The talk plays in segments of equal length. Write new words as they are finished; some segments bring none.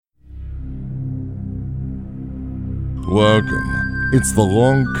Welcome. It's the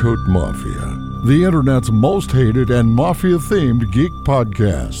Long Coat Mafia, the internet's most hated and mafia-themed geek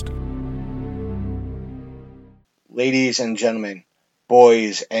podcast. Ladies and gentlemen,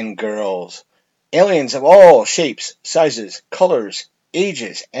 boys and girls, aliens of all shapes, sizes, colors,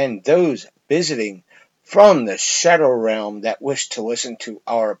 ages, and those visiting from the shadow realm that wish to listen to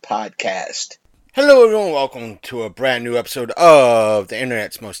our podcast. Hello everyone, welcome to a brand new episode of the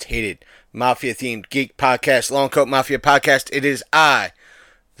internet's most hated mafia-themed geek podcast, Long Coat Mafia Podcast. It is I,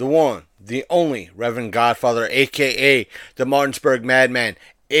 the one, the only Reverend Godfather, A.K.A. the Martinsburg Madman,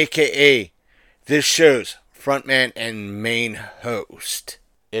 A.K.A. this show's frontman and main host.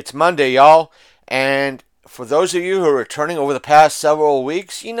 It's Monday, y'all, and for those of you who are returning over the past several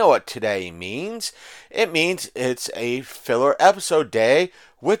weeks, you know what today means. It means it's a filler episode day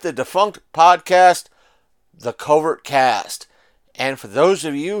with the defunct podcast, the Covert Cast. And for those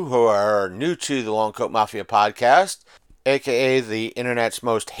of you who are new to the Long Coat Mafia podcast, aka the internet's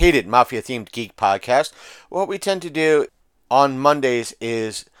most hated mafia-themed geek podcast, what we tend to do on Mondays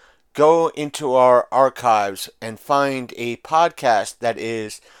is go into our archives and find a podcast that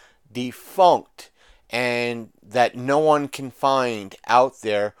is defunct and that no one can find out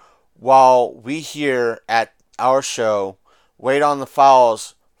there, while we here at our show wait on the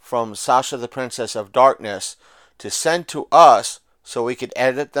files from Sasha the Princess of Darkness to send to us so we could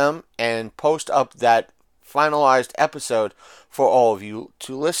edit them and post up that finalized episode for all of you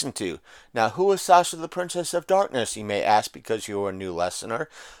to listen to. Now, who is Sasha the Princess of Darkness, you may ask, because you are a new listener.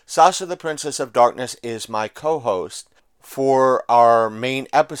 Sasha the Princess of Darkness is my co-host for our main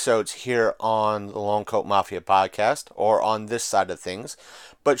episodes here on the Long Coat Mafia podcast, or on this side of things.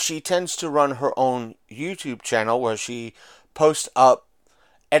 But she tends to run her own YouTube channel where she posts up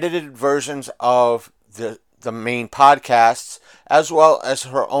edited versions of the main podcasts, as well as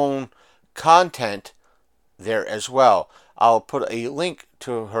her own content there as well. I'll put a link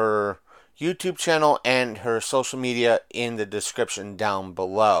to her YouTube channel and her social media in the description down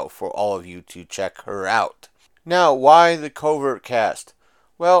below for all of you to check her out. Now, why the Covert Cast?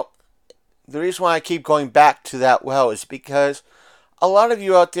 Well, the reason why I keep going back to that is because a lot of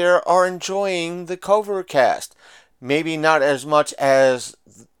you out there are enjoying the Covert Cast. Maybe not as much as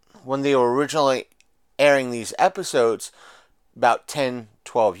when they were originally airing these episodes about 10,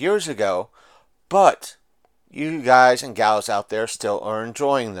 12 years ago, but you guys and gals out there still are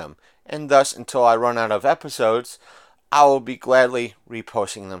enjoying them, and thus, until I run out of episodes, I will be gladly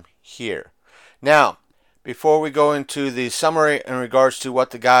reposting them here. Now, before we go into the summary in regards to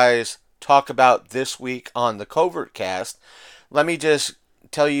what the guys talk about this week on the Covert Cast, let me just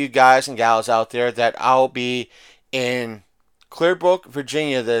tell you guys and gals out there that I'll be in Clearbrook,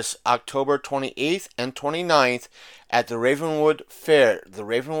 Virginia this October 28th and 29th at the Ravenwood Fair. The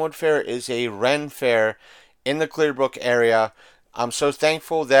Ravenwood Fair is a Ren fair in the Clearbrook area. I'm so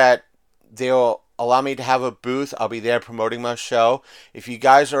thankful that they'll allow me to have a booth. I'll be there promoting my show. If you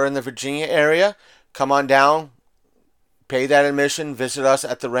guys are in the Virginia area, come on down, pay that admission, visit us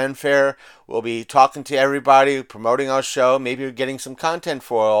at the Ren Fair. We'll be talking to everybody, promoting our show, maybe getting some content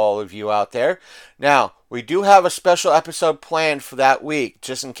for all of you out there. Now, we do have a special episode planned for that week,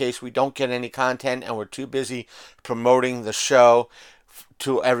 just in case we don't get any content and we're too busy promoting the show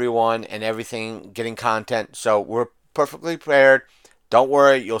to everyone and everything, getting content. So we're perfectly prepared. Don't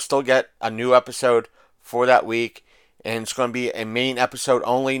worry, you'll still get a new episode for that week. And it's going to be a main episode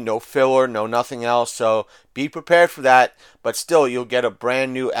only, no filler, no nothing else. So be prepared for that. But still, you'll get a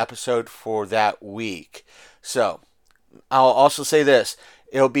brand new episode for that week. So I'll also say this.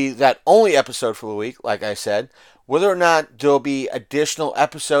 It'll be that only episode for the week, like I said. Whether or not there'll be additional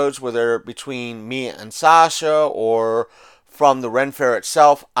episodes, whether between me and Sasha or from the Ren Fair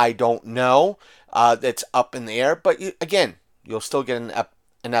itself, I don't know. That's up in the air. But again, you'll still get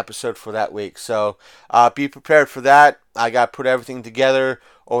an episode for that week. So be prepared for that. I got to put everything together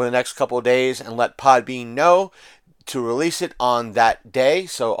over the next couple of days and let Podbean know to release it on that day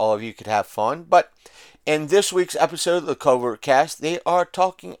so all of you could have fun. But in this week's episode of the Covert Cast, they are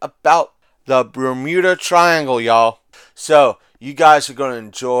talking about the Bermuda Triangle, y'all. So you guys are going to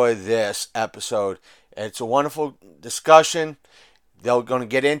enjoy this episode. It's a wonderful discussion. They're going to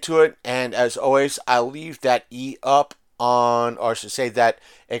get into it. And as always, I'll leave that up on, or I should say that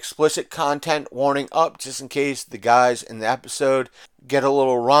explicit content warning up, just in case the guys in the episode get a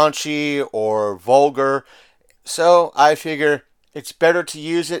little raunchy or vulgar. So I figure it's better to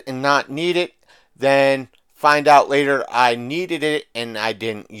use it and not need it than find out later I needed it and I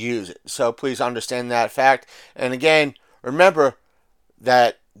didn't use it. So please understand that fact. And again, remember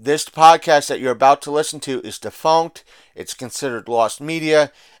that this podcast that you're about to listen to is defunct. It's considered lost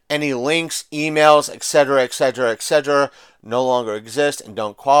media. Any links, emails, etc., etc., etc., no longer exist and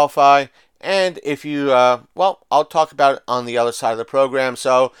don't qualify. And if you, well, I'll talk about it on the other side of the program.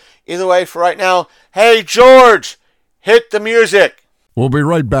 So either way, for right now, hey, George, hit the music. We'll be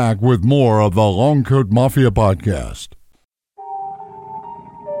right back with more of the Long Coat Mafia podcast.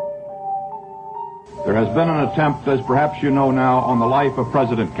 There has been an attempt, as perhaps you know now, on the life of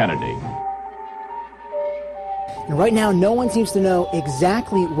President Kennedy. And right now, no one seems to know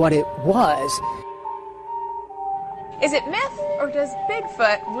exactly what it was. Is it myth, or does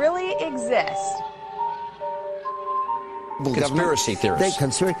Bigfoot really exist? Conspiracy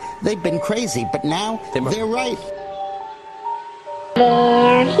theorists. They've been crazy, but now they're right.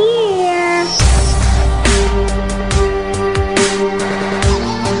 They're here.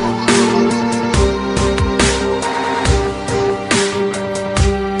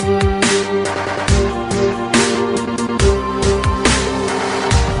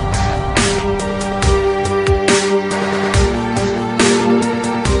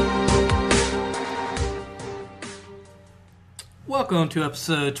 Welcome to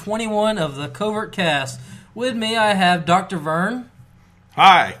episode 21 of the Covert Cast. With me, I have Dr. Vern.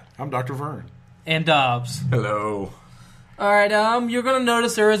 Hi, I'm Dr. Vern. And Dobbs. Hello. Alright, you're going to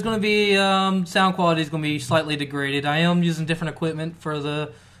notice there is going to be, sound quality is going to be slightly degraded. I am using different equipment for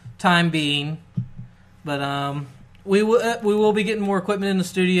the time being. But, we will be getting more equipment in the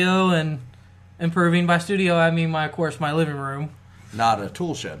studio and improving. By studio, I mean, of course, my living room. Not a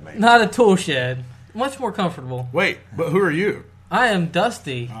tool shed, maybe. Not a tool shed. Much more comfortable. Wait, but who are you? I am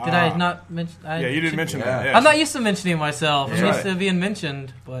Dusty. Did I not mention? Yeah, you didn't mention that. Yes. I'm not used to mentioning myself. I'm used to being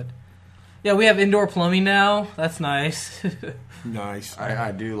mentioned, but yeah, we have indoor plumbing now. That's nice. Nice.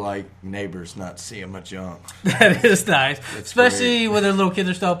 I do like neighbors not seeing my junk. That is nice, especially when their little kids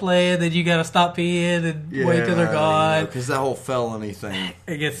are still playing. Then you gotta stop peeing and wait till they're gone. Because that whole felony thing.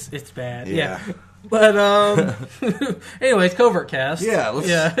 It's bad. Yeah. But anyways, Covert Cast.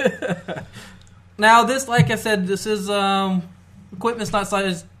 Yeah. Now this, like I said, this is equipment's not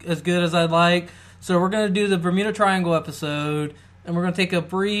as good as I'd like, so we're going to do the Bermuda Triangle episode, and we're going to take a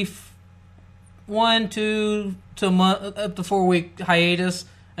brief 1 to a month, up to 4 week hiatus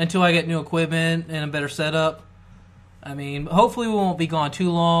until I get new equipment and a better setup. I mean, hopefully we won't be gone too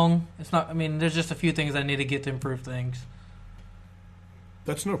long. It's not. I mean, there's just a few things I need to get to improve things.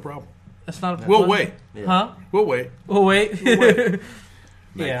 That's no problem. That's not. We'll wait. Huh? We'll wait. We'll wait.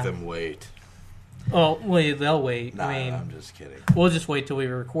 Make them wait. Oh, well, they'll wait. Nah, I mean, I'm just kidding. We'll just wait till we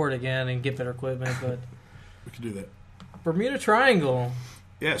record again and get better equipment. But We can do that. Bermuda Triangle.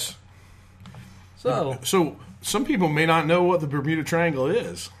 Yes. So some people may not know what the Bermuda Triangle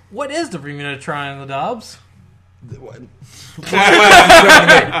is. What is the Bermuda Triangle, Dobbs? It's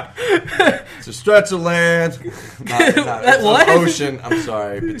a stretch of land, not What? an ocean. I'm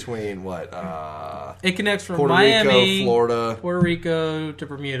sorry, between what? It connects from Puerto Miami, Rico, Florida, Puerto Rico to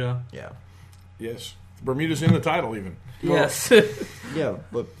Bermuda. Yeah. Yes. Bermuda's in the title even. Yes. Yeah,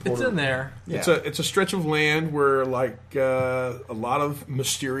 but It's in there. Yeah. It's a stretch of land where a lot of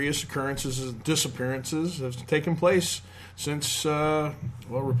mysterious occurrences and disappearances have taken place since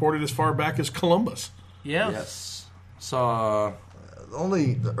reported as far back as Columbus. Yeah. Yes. So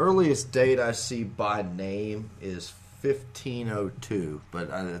the earliest date I see by name is 1502,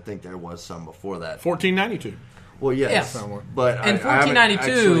 but I think there was some before that. 1492. Well, yes, Yeah. but In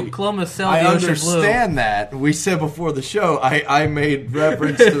 1492, Columbus sailed the ocean blue. I understand that. We said before the show, I made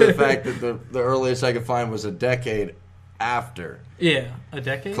reference to the fact that the earliest I could find was a decade after. Yeah, a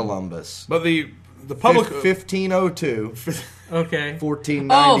decade. Columbus. But the public 1502. Okay.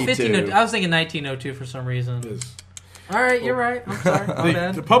 1492. Oh, 1502. I was thinking 1902 for some reason. All right, you're right. I'm sorry. My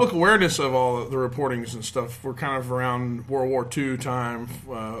bad. The public awareness of all the reportings and stuff were kind of around World War II time.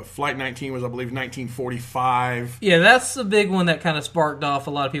 Flight 19 was, I believe, 1945. Yeah, that's the big one that kind of sparked off a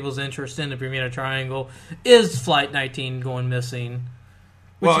lot of people's interest in the Bermuda Triangle, is Flight 19 going missing.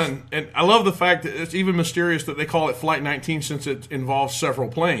 Well, and I love the fact that it's even mysterious that they call it Flight 19 since it involves several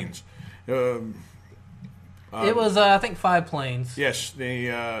planes. It was, I think, 5 planes. Yes,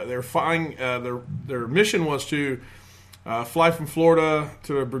 they're flying. Their mission was to fly from Florida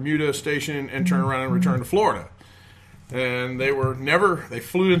to the Bermuda station and turn around and return to Florida. And they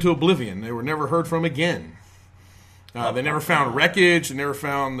flew into oblivion. They were never heard from again. They never found wreckage. They never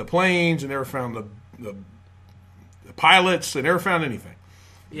found the planes. They never found the pilots. They never found anything.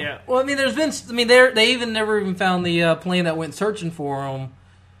 Yeah. Well, I mean, they never even found the plane that went searching for them.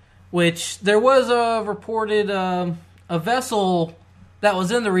 Which there was a reported a vessel that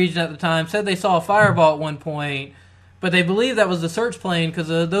was in the region at the time said they saw a fireball at one point, but they believe that was the search plane because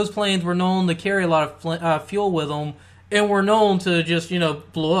those planes were known to carry a lot of fuel with them, and were known to just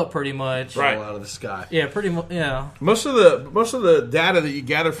blow up pretty much. Right. Fall out of the sky. Yeah, pretty much. Yeah. Most of the data that you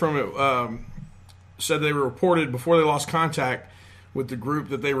gather from it said they were reported before they lost contact with the group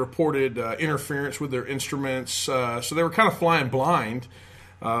that they reported interference with their instruments. So they were kind of flying blind.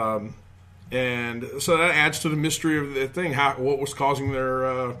 And so that adds to the mystery of the thing, what was causing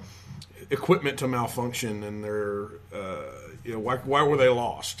their equipment to malfunction and their, why were they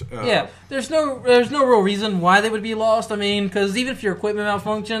lost? Yeah, there's no real reason why they would be lost. I mean, because even if your equipment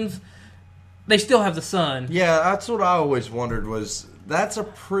malfunctions, they still have the sun. Yeah, that's what I always wondered was that's a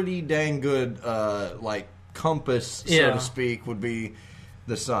pretty dang good compass, so to speak, would be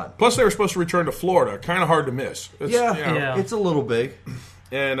the sun. Plus, they were supposed to return to Florida. Kind of hard to miss. It's a little big.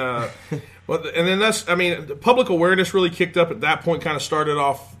 And then the public awareness really kicked up at that point. Kind of started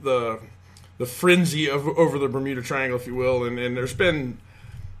off the frenzy over the Bermuda Triangle, if you will. And there's been,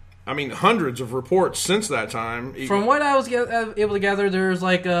 hundreds of reports since that time. From what I was able to gather, there's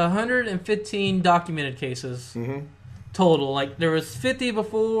 115 documented cases total. Like there was 50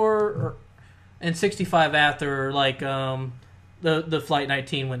 before and 65 after. The Flight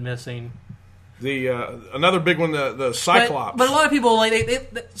 19 went missing. The another big one, the Cyclops. But a lot of people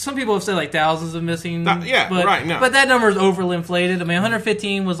some people have said thousands of missing. But that number is overly inflated.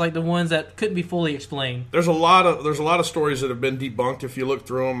 115 was the ones that couldn't be fully explained. There's a lot of stories that have been debunked if you look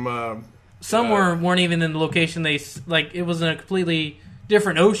through them. Some weren't even in the location they it was in a completely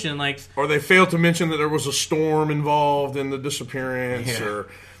different ocean. Or they failed to mention that there was a storm involved in the disappearance. Yeah. Or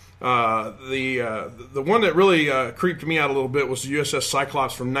the one that really creeped me out a little bit was the USS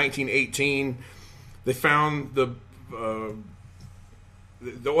Cyclops from 1918. They found the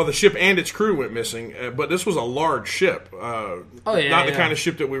ship and its crew went missing, but this was a large ship. Not the kind of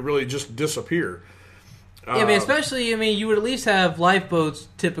ship that would really just disappear. Especially, you would at least have lifeboats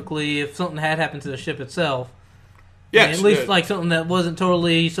typically if something had happened to the ship itself. Yes, at least something that wasn't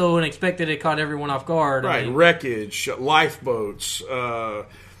totally so unexpected it caught everyone off guard. Right, wreckage, lifeboats,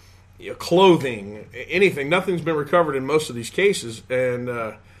 clothing, anything. Nothing's been recovered in most of these cases.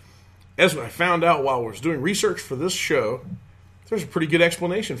 And as I found out while I was doing research for this show, there's a pretty good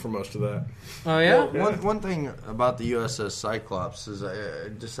explanation for most of that. Oh, yeah? Well, one thing about the USS Cyclops is I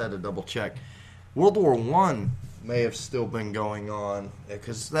just had to double check. World War I may have still been going on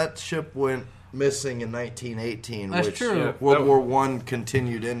because that ship went missing in 1918. That's true. World War I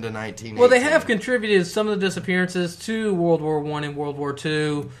continued into 1918. Well, they have contributed some of the disappearances to World War I and World War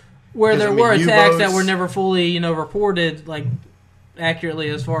II, where there were attacks that were never fully, reported accurately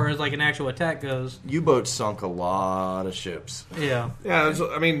as far as an actual attack goes. U-boats sunk a lot of ships. Yeah. Yeah,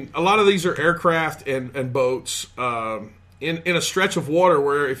 a lot of these are aircraft and boats in a stretch of water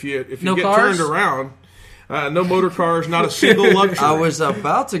where if you no get cars? turned around. No motor cars, not a single luxury. I was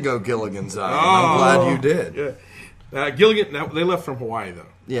about to go Gilligan's Island. I'm glad you did. Yeah. Gilligan, they left from Hawaii, though.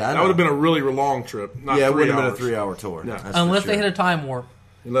 Yeah, that would have been a really long trip. Not it 3 would have hours. been a 3-hour tour. No. Unless they hit a time warp.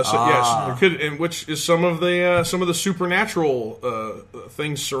 Yes, there could, and which is some of the supernatural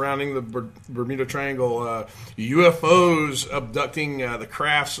things surrounding the Bermuda Triangle, UFOs abducting the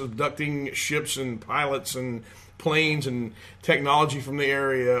crafts, abducting ships and pilots and planes and technology from the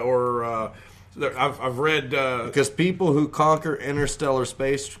area, or I've read because people who conquer interstellar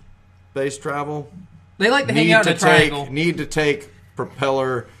space travel, they like to hang out in a triangle. Need to take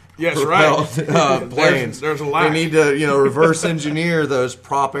propeller. Yes, planes. There's a lot. They need to reverse engineer those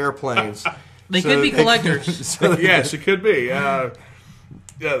prop airplanes. They could be collectors. Yes, it could be. I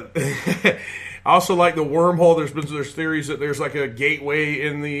also like the wormhole. There's theories that there's a gateway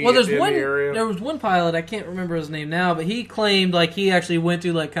in the the area. There was one pilot, I can't remember his name now, but he claimed he actually went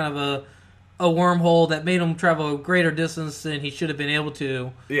through kind of a wormhole that made him travel a greater distance than he should have been able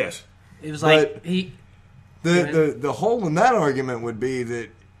to. Yes, it was the hole in that argument would be that.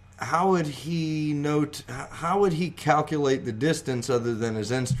 How would he calculate the distance other than his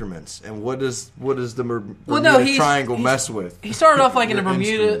instruments? And what does the Bermuda Triangle mess with? He started off in a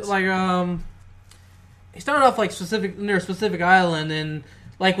Bermuda, he started off near a specific island, and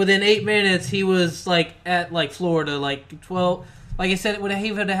within 8 minutes he was at Florida, 12. Like I said,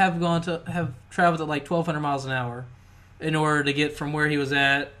 he would have traveled at 1,200 miles an hour in order to get from where he was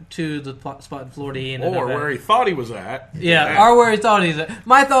at to the spot in Florida or where he thought he was at. Yeah, or where he thought he was at.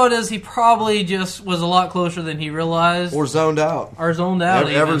 My thought is he probably just was a lot closer than he realized. Or zoned out. Or zoned out.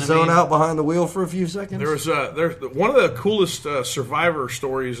 Ever zone out behind the wheel for a few seconds? There's one of the coolest survivor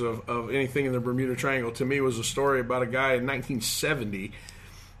stories of anything in the Bermuda Triangle to me was a story about a guy in 1970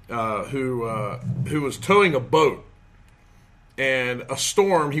 who was towing a boat. And a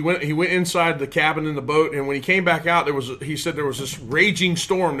storm. He went inside the cabin in the boat, and when he came back out, he said there was this raging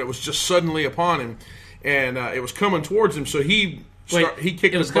storm that was just suddenly upon him, and it was coming towards him. So he kicked.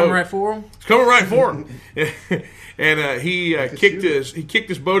 It was coming right for him. It's coming right for him, and he kicked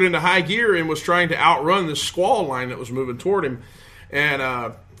his boat into high gear and was trying to outrun this squall line that was moving toward him.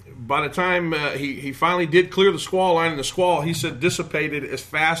 And by the time he finally did clear the squall line, and the squall, he said, dissipated as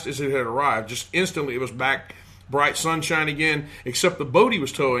fast as it had arrived. Just instantly, it was back, bright sunshine again. Except the boat he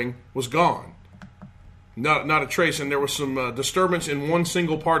was towing was gone. Not a trace, and there was some disturbance in one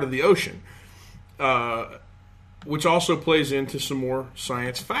single part of the ocean, which also plays into some more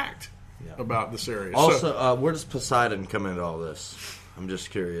science fact about this area. Also, where does Poseidon come into all this? I'm just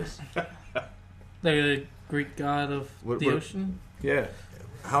curious. The Greek god of the ocean? Yeah.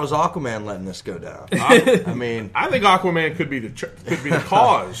 How's Aquaman letting this go down? I mean, I think Aquaman could be the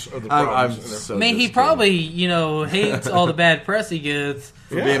cause of the problems. He probably hates all the bad press he gets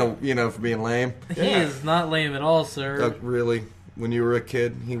for being lame. He is not lame at all, sir. Really? When you were a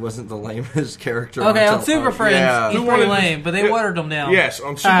kid, he wasn't the lamest character. Okay, on Super Friends, he's pretty lame, but they watered him down. Yes,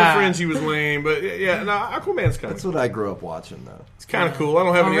 on Super Friends he was lame, but Aquaman's kind of. That's what I grew up watching, though. It's kind of cool. I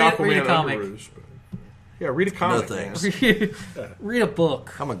don't have any Aquaman comic. underoos. Yeah, read a comic. No thanks. Read a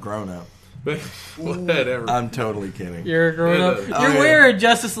book. I'm a grown-up. But whatever. I'm totally kidding. You're a grown-up. You're wearing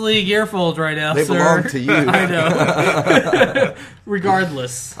Justice League earfolds right now, they sir. belong to you. I know.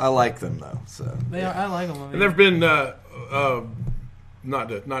 Regardless. I like them, though. So I like them. And there have been, not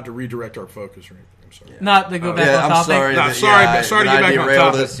to redirect our focus or anything. I'm sorry. Not to go back on topic. Sorry to get back on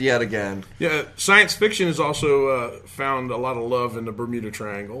topic. This yet again. Yeah, science fiction has also found a lot of love in the Bermuda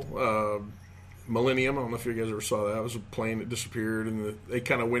Triangle. Millennium, I don't know if you guys ever saw that. It was a plane that disappeared, and they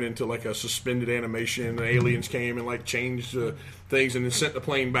kind of went into like a suspended animation. The aliens came and like changed things, and then sent the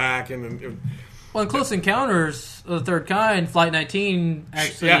plane back. And well, in Close Encounters of the Third Kind, Flight 19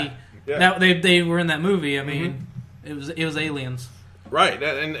 actually, they were in that movie. I mean, it was aliens, right?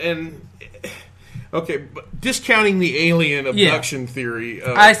 And okay, but discounting the alien abduction theory,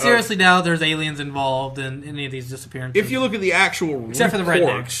 I seriously doubt there's aliens involved in any of these disappearances. If you look at the actual except for the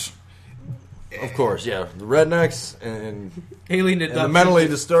rednecks. Of course, yeah. The rednecks and alien and the mentally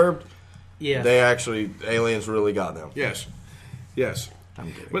disturbed. Yeah, aliens really got them. Yes.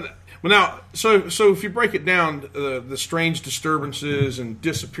 I'm kidding. But now, so if you break it down, the strange disturbances and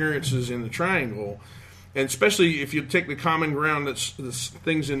disappearances in the triangle, and especially if you take the common ground that's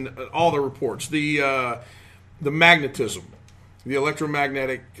things in all the reports, the magnetism, the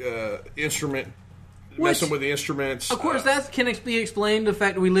electromagnetic instrument. Messing with the instruments. Of course, that can be explained. The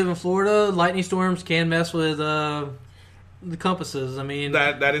fact that we live in Florida, lightning storms can mess with the compasses. I mean,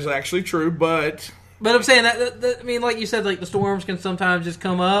 that is actually true, but I'm saying that I mean, like you said, like the storms can sometimes just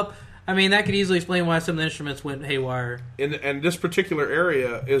come up. I mean, that could easily explain why some of the instruments went haywire. And this particular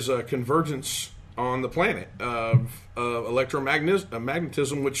area is a convergence on the planet of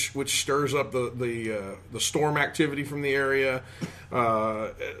electromagnetism, which stirs up the storm activity from the area.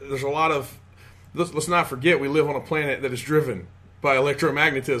 There's a lot of. Let's not forget we live on a planet that is driven by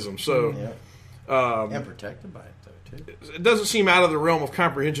electromagnetism. So, and protected by it, though, too. It doesn't seem out of the realm of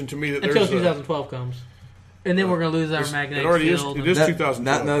comprehension to me that until 2012 comes, and then we're going to lose our magnetic field. It is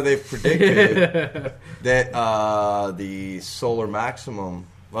 2012. No, they've predicted that the solar maximum.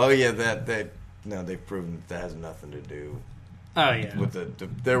 Well, yeah, they've proven that has nothing to do. Oh yeah.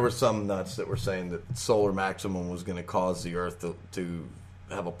 With there were some nuts that were saying that solar maximum was going to cause the Earth to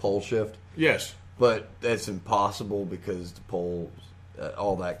have a pole shift. Yes. But that's impossible because the poles,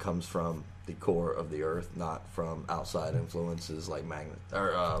 all that comes from the core of the Earth, not from outside influences like magnet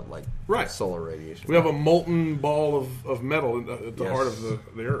or solar radiation. We have a molten ball of metal at the heart of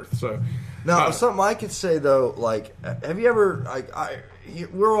the Earth. So now, something I could say though, like, have you ever?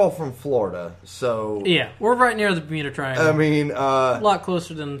 We're all from Florida, so yeah, we're right near the Bermuda Triangle. I mean, a lot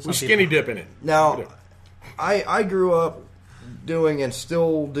closer than we skinny dip in it. Now, I grew up doing and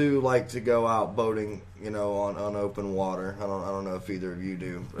still do like to go out boating, on open water. I don't know if either of you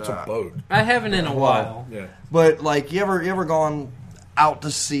do. It's a boat. I haven't in a while. Yeah. But like, you ever gone out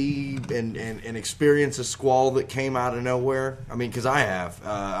to sea and experience a squall that came out of nowhere? I mean, because I have.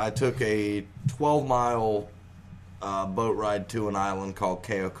 I took a 12-mile boat ride to an island called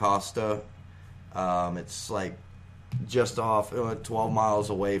A.K.A. It's like just off 12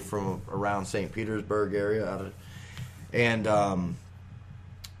 miles away from around St. Petersburg area. And on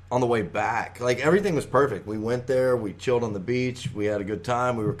the way back, like, everything was perfect. We went there, we chilled on the beach, we had a good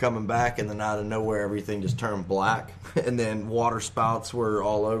time. We were coming back, and then out of nowhere, everything just turned black. And then water spouts were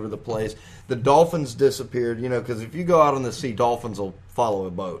all over the place. The dolphins disappeared, because if you go out on the sea, dolphins will follow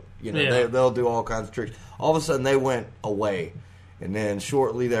a boat. They'll do all kinds of tricks. All of a sudden, they went away. And then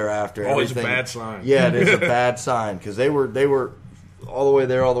shortly thereafter, always everything, a bad sign. Yeah, it is a bad sign because they were all the way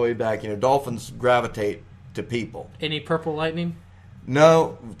there, all the way back. Dolphins gravitate to people. Any purple lightning?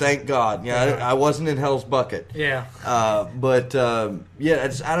 No, thank God. Yeah, I wasn't in Hell's Bucket. Yeah. But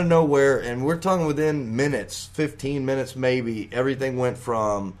it's out of nowhere, and we're talking within minutes, 15 minutes maybe. Everything went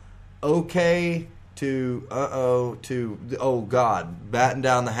from okay to to oh God, batten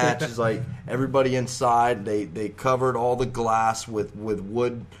down the hatches. Like everybody inside, they covered all the glass with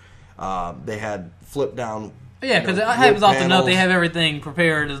wood. They had flip down. Yeah, because it happens off the note. They have everything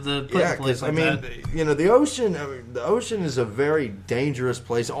prepared as the place. Like the ocean. The ocean is a very dangerous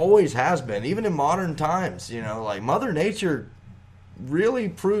place. Always has been, even in modern times. Like Mother Nature really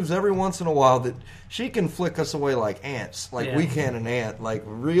proves every once in a while that she can flick us away like ants, like we can an ant. Like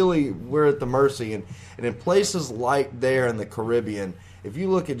really, we're at the mercy. And in places like there in the Caribbean, if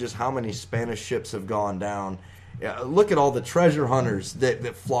you look at just how many Spanish ships have gone down. Yeah, look at all the treasure hunters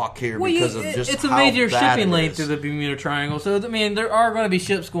that flock here because of just it's a how major bad shipping it lane is. through the Bermuda Triangle. So there are going to be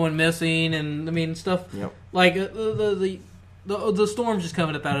ships going missing, and stuff like the storm's just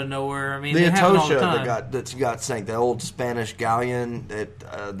coming up out of nowhere. The they happen all the A.K.A. time. that got sank, the old Spanish galleon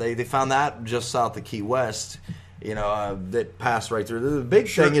that they found that just south of Key West. That passed right through. The big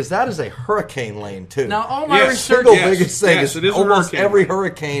thing is that is a hurricane lane too. Now all my research, biggest thing is it is almost every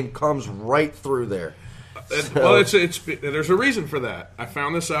hurricane comes right through there. Well, there's a reason for that. I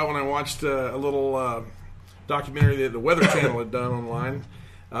found this out when I watched a little documentary that the Weather Channel had done online.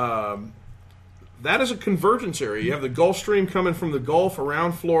 That is a convergence area. You have the Gulf Stream coming from the Gulf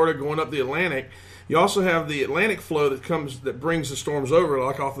around Florida, going up the Atlantic. You also have the Atlantic flow that brings the storms over,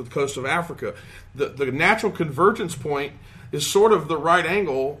 like off the coast of Africa. The natural convergence point is sort of the right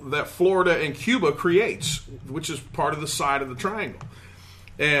angle that Florida and Cuba creates, which is part of the side of the triangle,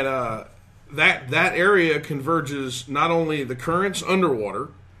 and that area converges not only the currents underwater,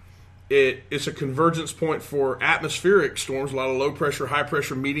 it's a convergence point for atmospheric storms, a lot of low pressure, high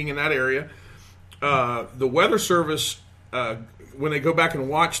pressure meeting in that area. The Weather Service, when they go back and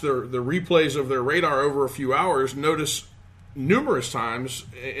watch the replays of their radar over a few hours, notice numerous times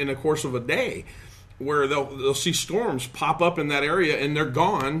in the course of a day where they'll see storms pop up in that area and they're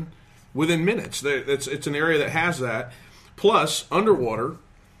gone within minutes. It's an area that has that. Plus, underwater,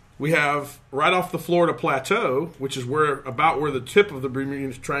 we have right off the Florida plateau, which is where the tip of the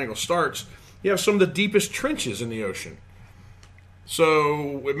Bermuda Triangle starts. You have some of the deepest trenches in the ocean.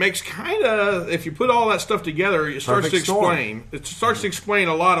 So it makes if you put all that stuff together, it starts to explain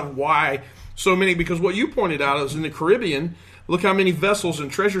a lot of why so many. Because what you pointed out is in the Caribbean, look how many vessels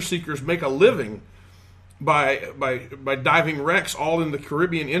and treasure seekers make a living by diving wrecks all in the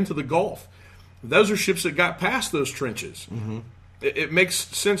Caribbean into the Gulf. Those are ships that got past those trenches. Mm-hmm. It makes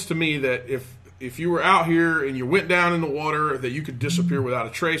sense to me that if you were out here and you went down in the water, that you could disappear without a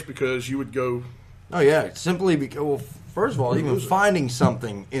trace because you would go. Oh yeah, simply because first of all, even finding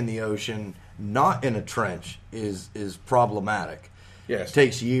something in the ocean not in a trench is problematic. Yes, it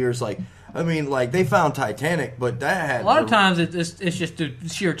takes years. They found Titanic, but that had a lot of times it's just a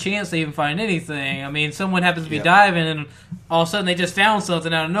sheer chance they even find anything. Someone happens to be diving, and all of a sudden they just found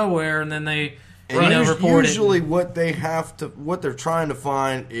something out of nowhere, and then they. Usually, what they're trying to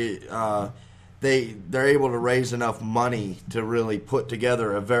find, they're able to raise enough money to really put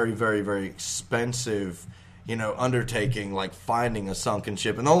together a very, very, very expensive, undertaking like finding a sunken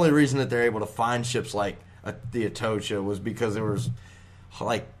ship. And the only reason that they're able to find ships like the A.K.A. was because there was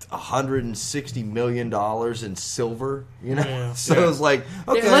like $160 million in silver, So it was like,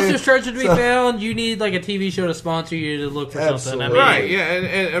 okay. Unless there's treasure to be found, you need like a TV show to sponsor you to look for something. Right, yeah,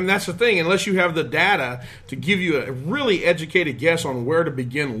 and that's the thing. Unless you have the data to give you a really educated guess on where to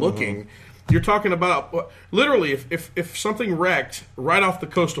begin looking, you're talking about literally if something wrecked right off the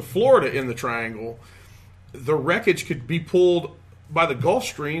coast of Florida in the Triangle, the wreckage could be pulled by the Gulf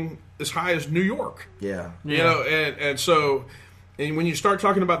Stream as high as New York. Yeah, and so. And when you start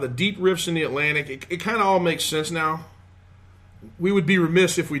talking about the deep rifts in the Atlantic, it kind of all makes sense now. We would be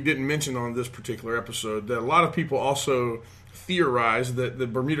remiss if we didn't mention on this particular episode that a lot of people also theorize that the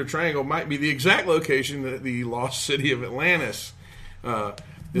Bermuda Triangle might be the exact location that the lost city of Atlantis. Not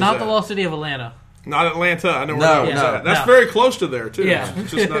the lost city of Atlanta. Not Atlanta. I know where that was at. That's very close to there, too. Yeah.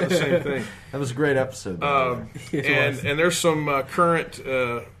 It's just not the same thing. That was a great episode. And there's some current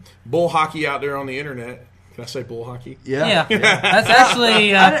bull hockey out there on the internet. Can I say bull hockey? Yeah. That's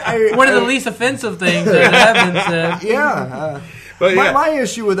actually one of the least offensive things that have been said. Yeah. But my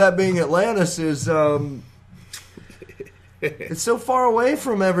issue with that being Atlantis is it's so far away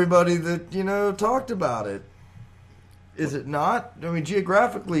from everybody that, talked about it. Is it not?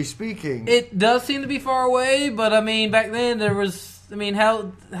 Geographically speaking. It does seem to be far away, but, back then there was...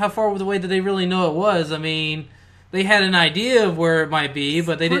 how far away did they really know it was? they had an idea of where it might be,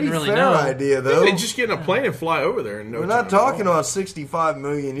 but they didn't really fair know. idea, though. They just get in a plane and fly over there. We're not talking about 65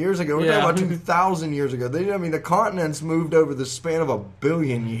 million years ago. We're talking about 2,000 years ago. The continents moved over the span of 1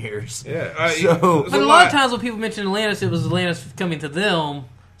 billion years. Yeah. But a lot of times when people mention Atlantis, it was Atlantis coming to them,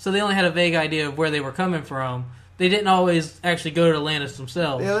 so they only had a vague idea of where they were coming from. They didn't always actually go to Atlantis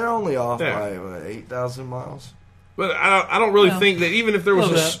themselves. Yeah, they're only off by 8,000 miles. But I don't really think that even if there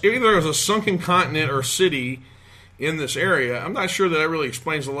was a sunken continent or city in this area, I'm not sure that really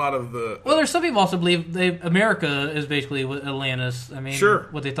explains a lot of the... Well, there's some people also believe America is basically Atlantis. I mean, sure.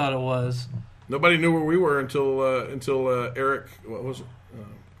 What they thought it was. Nobody knew where we were until Eric... What was it?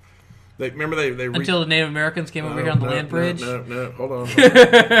 Until the Native Americans came over here on the land bridge? No, hold on.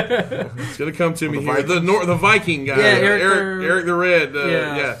 It's going to come to me here. The Viking guy. Yeah, Eric the Red.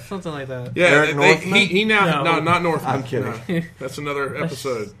 Something like that. Yeah, Eric Northman? He now... No, not Northman. I'm kidding. No, that's another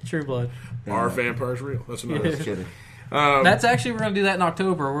episode. True Blood. Are vampires real? That's another kidding. That's actually, we're going to do that in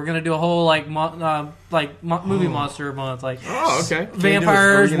October. We're going to do a whole movie monster month. Okay.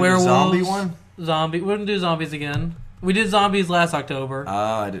 Vampires, werewolves. Zombie one? We're going to do zombies again. We did zombies last October.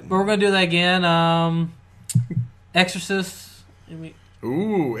 I didn't. But we're going to do that again. Exorcists.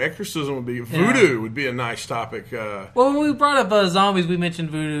 Ooh, exorcism would be... Voodoo would be a nice topic. Well, when we brought up zombies, we mentioned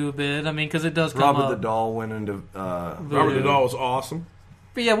voodoo a bit. I mean, because it does come up. Robert the Doll went into... Robert the Doll was awesome.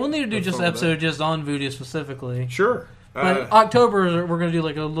 But yeah, we'll need to do just an episode just on voodoo specifically. Sure. But October, we're going to do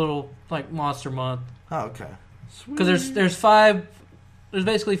a little monster month. Oh, okay. Because there's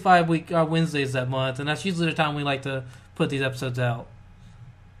basically 5 Wednesdays that month, and that's usually the time we like to put these episodes out.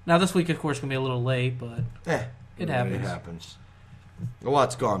 Now, this week, of course, can be a little late, but it happens. It happens. A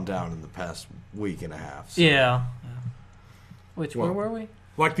lot's gone down in the past week and a half. So. Yeah. Where were we?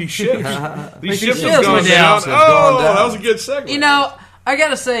 Like these ships. These ships have gone down. That was a good segue. I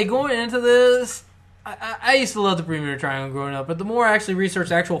gotta say, going into this, I used to love the Bermuda Triangle growing up, but the more I actually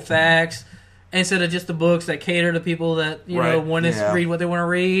researched actual facts instead of just the books that cater to people that want to read what they want to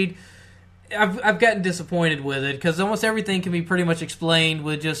read, I've gotten disappointed with it because almost everything can be pretty much explained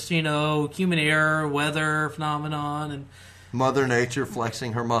with just human error, weather phenomenon, and Mother Nature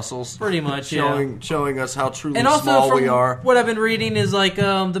flexing her muscles, pretty much, showing us how truly and also small from we are. What I've been reading is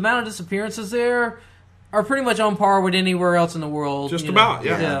the amount of disappearances there are pretty much on par with anywhere else in the world. Just about,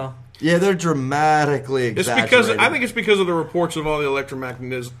 yeah. Yeah, they're dramatically exaggerated. I think it's because of the reports of all the I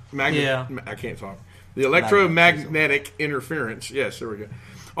can't talk. The electromagnetic interference. Yes, there we go.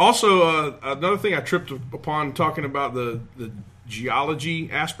 Also, another thing I tripped upon talking about the geology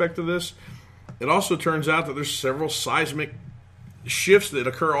aspect of this, it also turns out that there's several seismic shifts that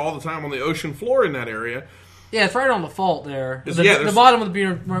occur all the time on the ocean floor in that area. Yeah, it's right on the fault there. The bottom of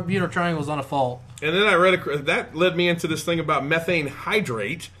the Bermuda Triangle is on a fault. And then I read that led me into this thing about methane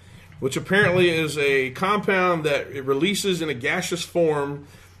hydrate, which apparently is a compound that it releases in a gaseous form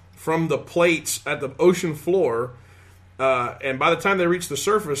from the plates at the ocean floor. And by the time they reach the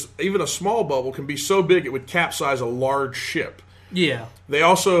surface, even a small bubble can be so big it would capsize a large ship. Yeah. They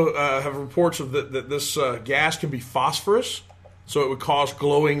also have reports of that this gas can be phosphorus, so it would cause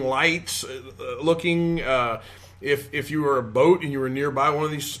glowing lights looking. If you were a boat and you were nearby one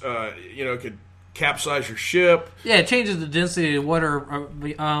of these, it could capsize your ship. Yeah, it changes the density of water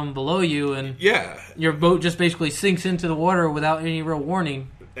below you, and your boat just basically sinks into the water without any real warning.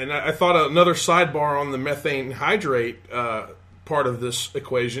 And I thought another sidebar on the methane hydrate part of this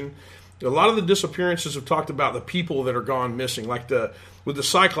equation. A lot of the disappearances have talked about the people that are gone missing. Like with the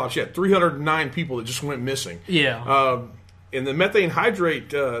Cyclops, you had 309 people that just went missing. Yeah. In the methane hydrate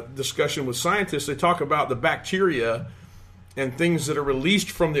discussion with scientists, they talk about the bacteria and things that are released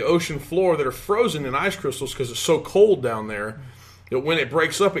from the ocean floor that are frozen in ice crystals because it's so cold down there that when it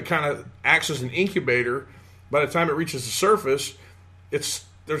breaks up, it kind of acts as an incubator. By the time it reaches the surface,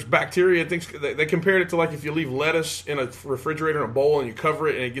 there's bacteria and things. They compared it to like if you leave lettuce in a refrigerator in a bowl and you cover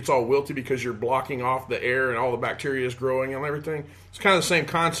it and it gets all wilty because you're blocking off the air and all the bacteria is growing and everything. It's kind of the same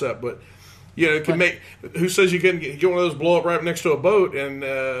concept, but it can make. Who says you can get one of those blow up right next to a boat and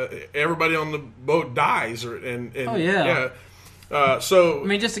everybody on the boat dies? So I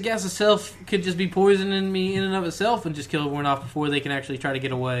mean, just the gas itself could just be poisoning me in and of itself and just kill everyone off before they can actually try to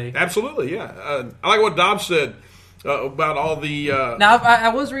get away. Absolutely, yeah. I like what Dobbs said. About all the... Now, I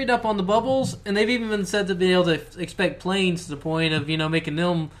was reading up on the bubbles, and they've even been said to be able to expect planes to the point of,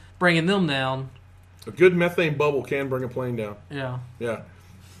 bringing them down. A good methane bubble can bring a plane down. Yeah. Yeah.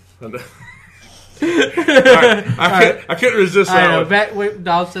 I couldn't resist that. Wait,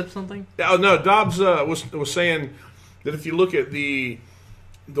 Dobbs said something? No, Dobbs was saying that if you look at the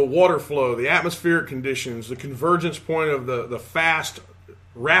water flow, the atmospheric conditions, the convergence point of the fast,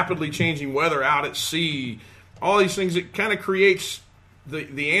 rapidly changing weather out at sea, all these things. It kind of creates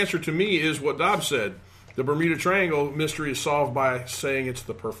the answer to me is what Dobbs said. The Bermuda Triangle mystery is solved by saying it's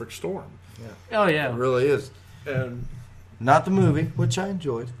the perfect storm. Yeah. Oh, yeah. It really is. And not the movie, which I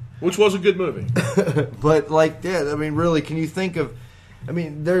enjoyed. Which was a good movie. But, like, yeah, I mean, really, can you think of... I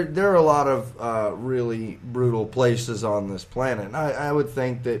mean, there are a lot of really brutal places on this planet. And I would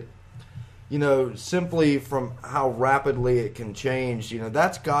think that, you know, simply from how rapidly it can change, you know,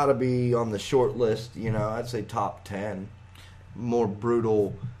 that's got to be on the short list, you know, I'd say top 10 more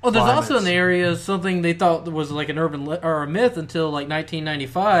brutal Well, there's climates. also in the area something they thought was like an urban or a myth until like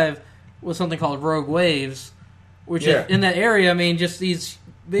 1995 was something called rogue waves, which is, in that area, I mean, just these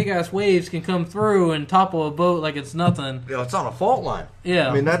big-ass waves can come through and topple a boat like it's nothing. Yeah, it's on a fault line. Yeah.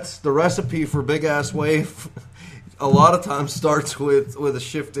 I mean, that's the recipe for big-ass wave. A lot of times starts with a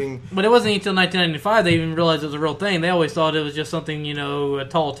shifting... But it wasn't until 1995 they even realized it was a real thing. They always thought it was just something, you know, a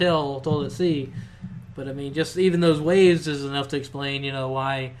tall tale told at sea. But, I mean, just even those waves is enough to explain, you know,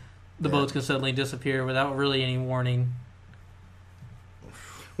 why the boats can suddenly disappear without really any warning.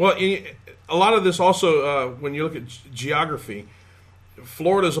 Well, a lot of this also, when you look at geography,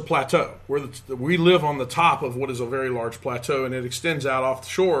 Florida is a plateau. We live on the top of what is a very large plateau, and it extends out off the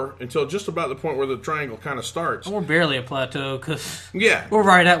shore until just about the point where the triangle kind of starts. And we're barely a plateau because we're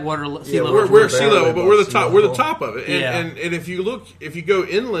right at sea level. We're sea level, but we're the top. We're the top of it. And, Yeah. and if you go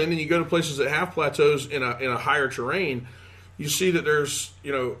inland and you go to places that have plateaus in a higher terrain, you see that there's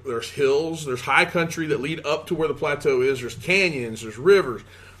hills, there's high country that lead up to where the plateau is. There's canyons, there's rivers.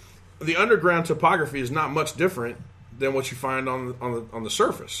 The underground topography is not much different than what you find on the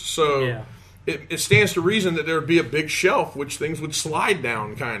surface. So it stands to reason that there would be a big shelf which things would slide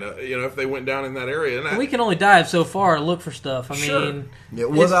down, kind of, you know, if they went down in that area. And we can only dive so far and look for stuff. I mean,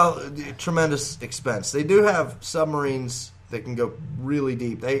 without tremendous expense. They do have submarines that can go really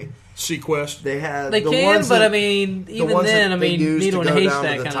deep. Sequest. They have. They the can, ones but that, I mean, the even ones then, that I they mean, use needle to in a go down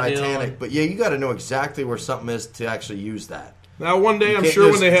haystack to the kind of Titanic. deal. But yeah, you got to know exactly where something is to actually use that. Now, one day, You I'm can't sure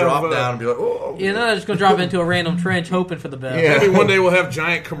when just they have drop down and be like, oh, You're not just going to drop into a random trench hoping for the best. Maybe one day we'll have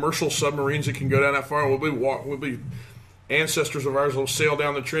giant commercial submarines that can go down that far, and we'll be ancestors of ours will sail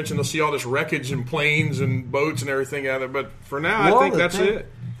down the trench and they'll see all this wreckage and planes and boats and everything out there. But for now, I think that's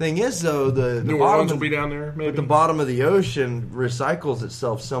it. Thing is, though, the New bottom Orleans will be down there. Maybe. But the bottom of the ocean recycles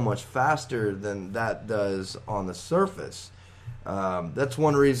itself so much faster than that does on the surface. That's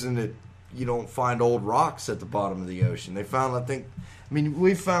one reason that you don't find old rocks at the bottom of the ocean. They found,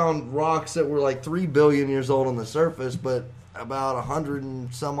 we found rocks that were like 3 billion years old on the surface, but about 100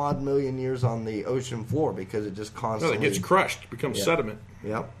 and some odd million years on the ocean floor because it just constantly... it gets crushed, becomes sediment.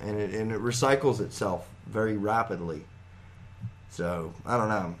 Yep, and it recycles itself very rapidly. So, I don't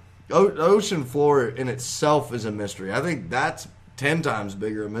know. Ocean floor in itself is a mystery. I think that's 10 times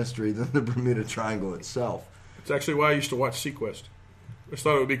bigger a mystery than the Bermuda Triangle itself. It's actually why I used to watch Sequest. I just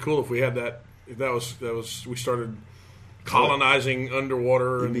thought it would be cool if we had that. If that was we started colonizing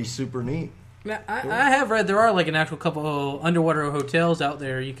underwater. It'd be super neat. Now, I have read there are like an actual couple of underwater hotels out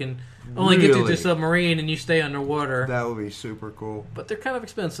there. You can only get to the submarine and you stay underwater. That would be super cool. But they're kind of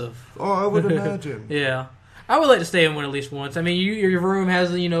expensive. Oh, I would imagine. Yeah. I would like to stay in one at least once. I mean, your room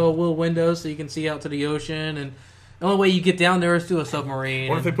has, a little window so you can see out to the ocean, and the only way you get down there is through a submarine.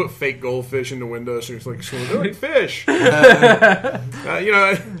 What if they put fake goldfish in the window so it's like swimming fish? How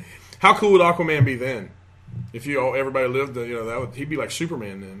cool would Aquaman be then? If everybody lived, he'd be like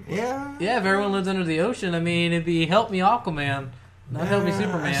Superman then. Yeah. Yeah, if everyone lived under the ocean, I mean, it'd be Help Me Aquaman, not Help Me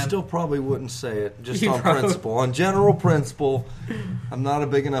Superman. I still probably wouldn't say it, just on principle. On general principle, I'm not a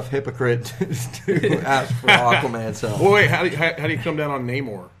big enough hypocrite to ask for Aquaman's help. Well, wait, how do you come down on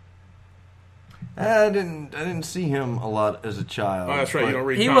Namor? I didn't see him a lot as a child. Oh, that's right. You don't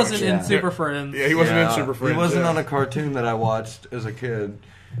read He comics. wasn't in Super Friends. Yeah, he wasn't in Super Friends. He wasn't on a cartoon that I watched as a kid.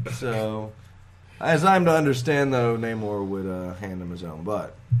 So, as I'm to understand, though, Namor would hand him his own.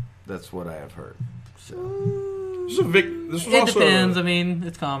 But that's what I have heard. So, it depends. I mean,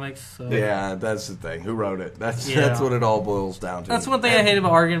 it's comics. So. Yeah, that's the thing. Who wrote it? That's what it all boils down to. That's one thing I hate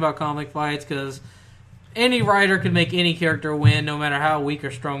about arguing about comic fights, because any writer could make any character win, no matter how weak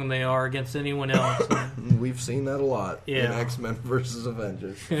or strong they are, against anyone else. We've seen that a lot in X-Men versus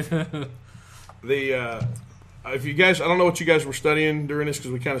Avengers. If you guys, I don't know what you guys were studying during this,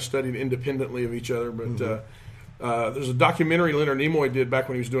 because we kind of studied independently of each other, but there's a documentary Leonard Nimoy did back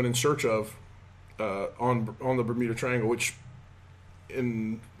when he was doing In Search Of on the Bermuda Triangle, which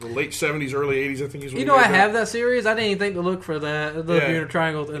in the late 70s, early 80s, I think is when I have that series. I didn't even think to look for that. The Bermuda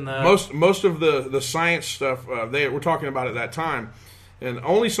Triangle in the most of the science stuff they were talking about at that time, and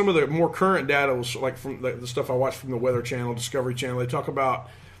only some of the more current data was like from the stuff I watched from the Weather Channel, Discovery Channel. They talk about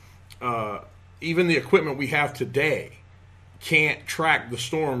even the equipment we have today can't track the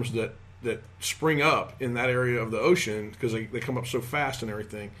storms that spring up in that area of the ocean because they come up so fast and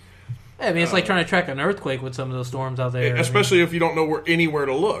everything. Yeah, I mean, it's like trying to track an earthquake with some of those storms out there. Especially if you don't know anywhere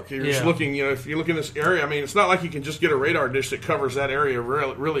to look. You're just looking, if you look in this area, I mean, it's not like you can just get a radar dish that covers that area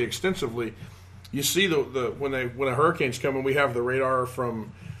really, really extensively. You see when a hurricane's coming, we have the radar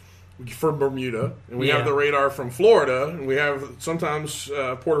from Bermuda, and we have the radar from Florida, and we have sometimes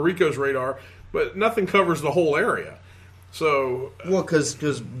Puerto Rico's radar, but nothing covers the whole area. So,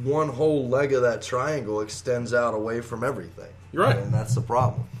 because one whole leg of that triangle extends out away from everything. You're right, and that's the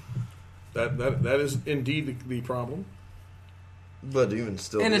problem. That is indeed the problem. But even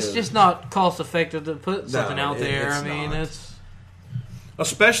still, and it's just not cost effective to put something out there. I mean, it's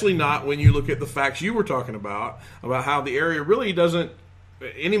especially not when you look at the facts you were talking about how the area really doesn't.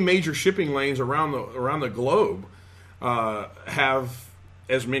 Any major shipping lanes around the globe have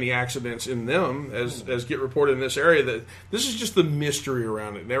as many accidents in them as get reported in this area. That this is just the mystery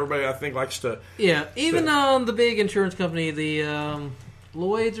around it, and everybody I think likes to. Yeah, even the big insurance company, the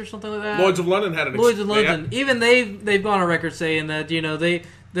Lloyd's or something like that. Lloyd's of London had an. Lloyd's of London. Yeah. Even they've gone on record saying that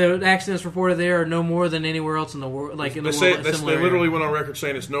the accidents reported there are no more than anywhere else in the world. Like in the world, they literally went on record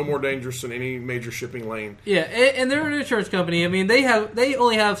saying it's no more dangerous than any major shipping lane. Yeah, and they're an insurance company. I mean, they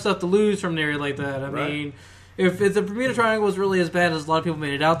only have stuff to lose from an area like that. I mean, if the Bermuda Triangle was really as bad as a lot of people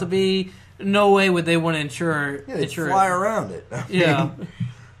made it out to be, no way would they want to insure. Yeah, they'd fly around it. Yeah.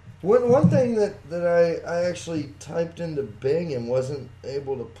 One thing that I actually typed into Bing and wasn't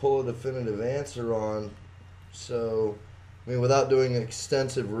able to pull a definitive answer on, so I mean, without doing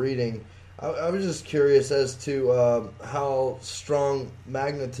extensive reading, I was just curious as to how strong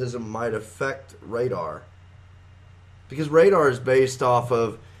magnetism might affect radar. Because radar is based off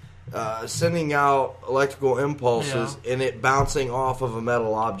of sending out electrical impulses and it bouncing off of a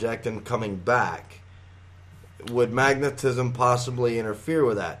metal object and coming back. Would magnetism possibly interfere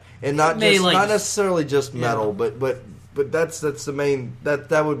with that? And not necessarily just metal, but that's the main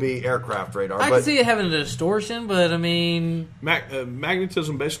that would be aircraft radar. I can see it having a distortion, but I mean,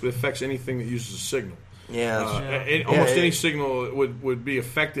 magnetism basically affects anything that uses a signal. Yeah, almost any signal would be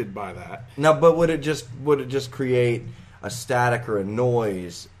affected by that. Now, but would it just create a static or a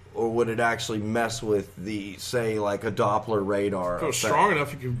noise? Or would it actually mess with the, say, like a Doppler radar? If it was strong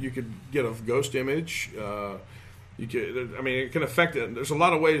enough, you could get a ghost image. It can affect it. There's a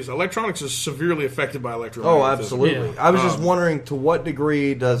lot of ways. Electronics is severely affected by electromagnetism. Oh, absolutely. Yeah. I was just wondering, to what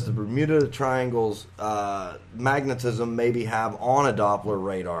degree does the Bermuda Triangle's magnetism maybe have on a Doppler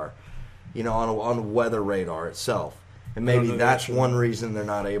radar? On a weather radar itself. And maybe that's one reason they're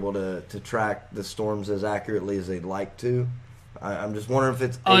not able to track the storms as accurately as they'd like to. I'm just wondering if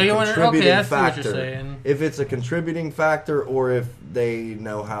it's a contributing factor. If it's a contributing factor, or if they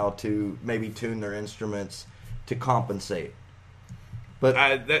know how to maybe tune their instruments to compensate.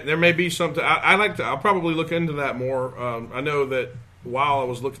 But there may be something. I'll probably look into that more. I know that while I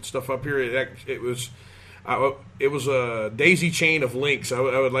was looking stuff up here, it was a daisy chain of links. I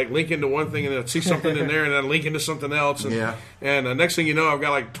would like link into one thing and then I'd see something in there and then link into something else. And, and the next thing you know, I've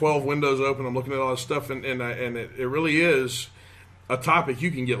got like 12 windows open. I'm looking at all this stuff, and it really is a topic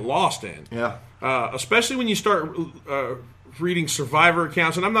you can get lost in. Yeah. Especially when you start reading survivor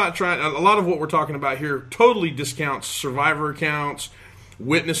accounts. And I'm not trying, a lot of what we're talking about here totally discounts survivor accounts,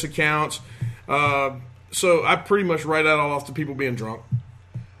 witness accounts. So I pretty much write that all off to people being drunk.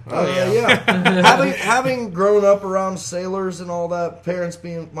 Having grown up around sailors and all that,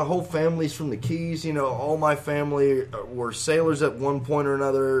 my whole family's from the Keys. All my family were sailors at one point or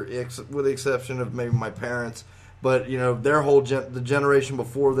another, with the exception of maybe my parents. But their whole the generation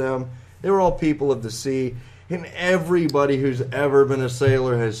before them, they were all people of the sea. And everybody who's ever been a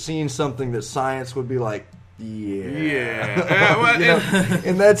sailor has seen something that science would be like, and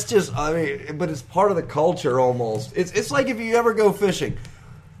that's just, but it's part of the culture almost. It's like if you ever go fishing.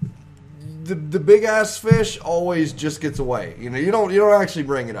 The big ass fish always just gets away. You don't actually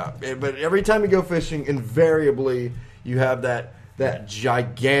bring it up. But every time you go fishing, invariably you have that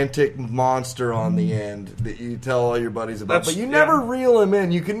gigantic monster on the end that you tell all your buddies about. But you never reel him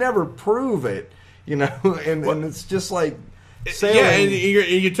in. You can never prove it. And it's just like sailing. Yeah, and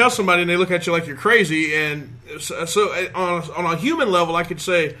you tell somebody and they look at you like you're crazy. And so on a human level, I could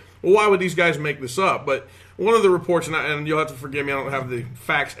say, well, why would these guys make this up? But one of the reports, and you'll have to forgive me, I don't have the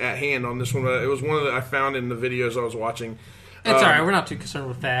facts at hand on this one, but it was one that I found in the videos I was watching. It's all right. We're not too concerned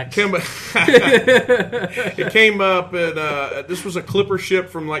with facts. It came up, and this was a clipper ship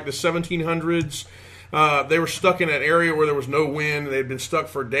from like the 1700s. They were stuck in an area where there was no wind. They'd been stuck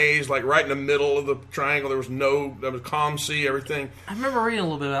for days, like right in the middle of the triangle. There was calm sea, everything. I remember reading a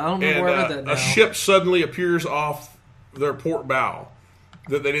little bit about it. I don't know where I read that now. A ship suddenly appears off their port bow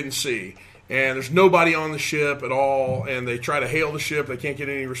that they didn't see. And there's nobody on the ship at all. And they try to hail the ship. They can't get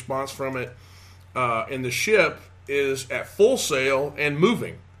any response from it. And the ship is at full sail and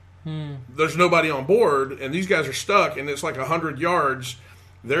moving. There's nobody on board. And these guys are stuck. And it's like 100 yards.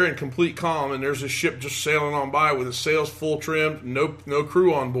 They're in complete calm, and there's a ship just sailing on by with its sails full trimmed, no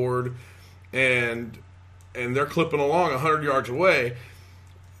crew on board, and they're clipping along 100 yards away,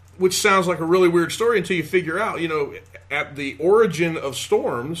 which sounds like a really weird story until you figure out, at the origin of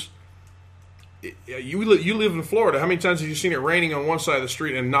storms, you live in Florida. How many times have you seen it raining on one side of the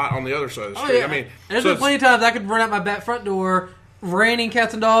street and not on the other side of the street? Yeah. I mean, there's been plenty of times I could run out my back front door, raining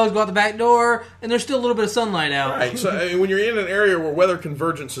cats and dogs, go out the back door, and there's still a little bit of sunlight out. Right. So when you're in an area where weather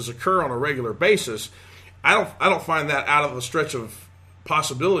convergences occur on a regular basis, I don't find that out of the stretch of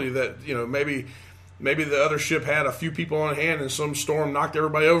possibility that maybe the other ship had a few people on hand and some storm knocked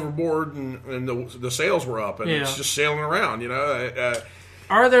everybody overboard and the sails were up and it's just sailing around.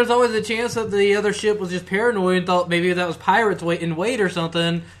 Or there's always a chance that the other ship was just paranoid and thought maybe that was pirates in wait or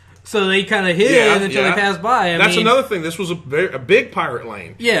something. So they kind of hid until they passed by. That's another thing. This was a big pirate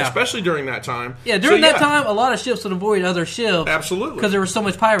lane. Yeah. Especially during that time. Yeah, during that time, a lot of ships would avoid other ships. Absolutely. Because there was so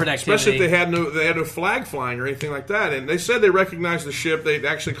much pirate activity. Especially if they had no flag flying or anything like that. And they said they recognized the ship. They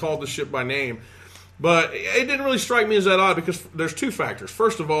actually called the ship by name. But it didn't really strike me as that odd because there's two factors.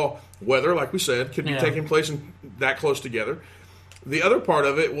 First of all, weather, like we said, could be taking place that close together. The other part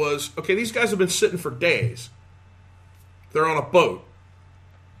of it was, okay, these guys have been sitting for days. They're on a boat.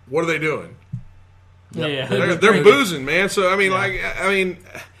 What are they doing? Yeah, they're boozing, man. So a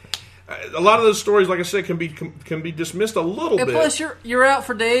lot of those stories, like I said, can be dismissed a little bit. Plus, you're out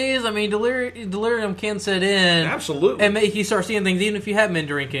for days. I mean, delirium can set in, absolutely, and make you start seeing things, even if you have been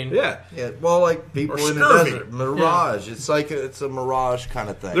drinking. Yeah. Well, like people in the desert, mirage. Yeah. It's like it's a mirage kind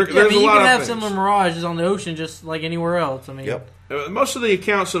of thing. You can have similar mirages on the ocean, just like anywhere else. I mean, yep. Most of the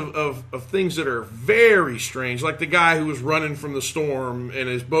accounts of things that are very strange, like the guy who was running from the storm and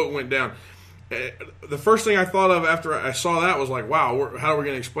his boat went down. The first thing I thought of after I saw that was like, wow, how are we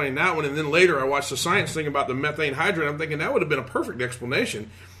going to explain that one? And then later I watched the science thing about the methane hydrate. I'm thinking that would have been a perfect explanation.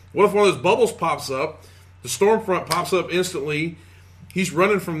 What if one of those bubbles pops up, the storm front pops up instantly, he's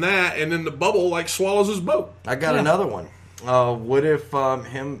running from that, and then the bubble swallows his boat? I got another one. What if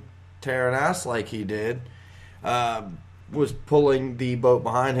him tearing ass like he did was pulling the boat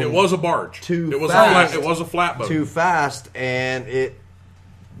behind him? It was a barge. It was a flat boat. Too fast, and it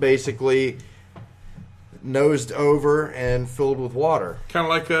basically nosed over and filled with water. Kind of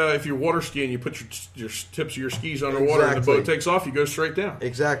like if you're water skiing, you put your tips of your skis underwater and the boat takes off, you go straight down.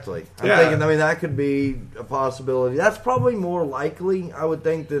 Exactly. I'm thinking, that could be a possibility. That's probably more likely, I would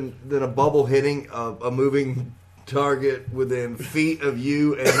think, than a bubble hitting a moving target within feet of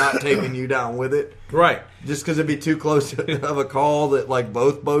you and not taking you down with it. Right. Just because it'd be too close of a call that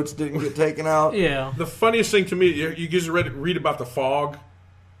both boats didn't get taken out. Yeah. The funniest thing to me, you guys read about the fog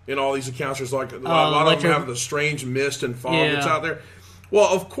in all these accounts. There's a lot of them have the strange mist and fog that's out there.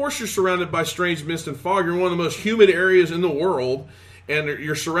 Well, of course you're surrounded by strange mist and fog. You're in one of the most humid areas in the world, and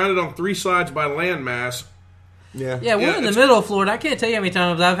you're surrounded on three sides by landmass. Yeah, we're in the middle of Florida. I can't tell you how many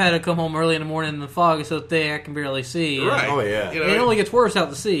times I've had to come home early in the morning and the fog is so thick I can barely see. Right. Oh, yeah. It only gets worse out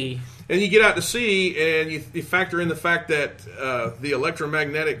to sea. And you get out to sea, and you factor in the fact that the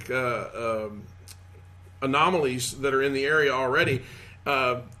electromagnetic anomalies that are in the area already,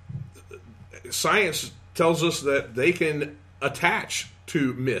 science tells us that they can attach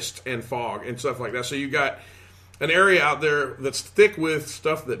to mist and fog and stuff like that. So you got an area out there that's thick with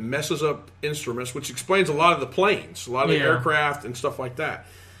stuff that messes up instruments, which explains a lot of the planes, a lot of the aircraft and stuff like that.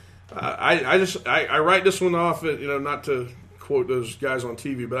 I write this one off, not to quote those guys on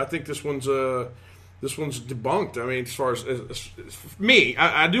TV, but I think this one's debunked. I mean, as far as me,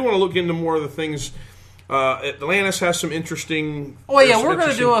 I do want to look into more of the things. Atlantis has some interesting. Oh yeah, we're going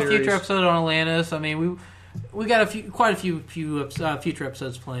to do a future episode on Atlantis. I mean, we got quite a few future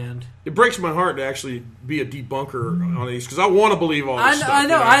episodes planned. It breaks my heart to actually be a debunker on these because I want to believe all this stuff. I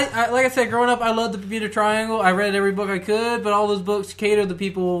know. I like I said, growing up, I loved the Bermuda Triangle. I read every book I could, but all those books cater to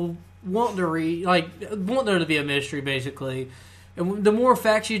people want to read, want there to be a mystery, basically. And the more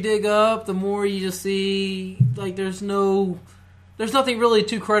facts you dig up, the more you just see there's nothing really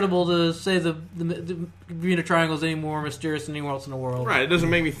too credible to say the Bermuda Triangle is any more mysterious than anywhere else in the world. Right. It doesn't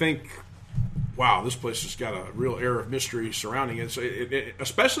make me think, wow, this place has got a real air of mystery surrounding it. So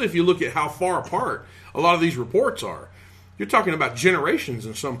especially if you look at how far apart a lot of these reports are. you're talking about generations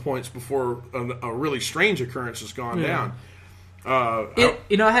in some points before a really strange occurrence has gone down. I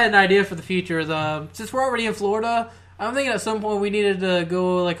had an idea for the future. Since we're already in Florida, I'm thinking at some point we needed to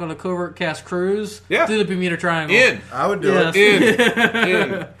go like on a Covert Cast cruise through the Bermuda Triangle. I would do it.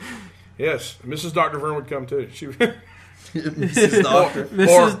 In. Yes, Mrs. Dr. Vern would come too. Mrs. Doctor.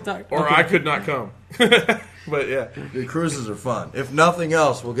 Or I could not come. But yeah, the cruises are fun. If nothing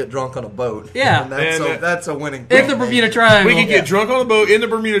else, we'll get drunk on a boat. Yeah, and that's a winning. In the Bermuda Triangle, we can get drunk on the boat in the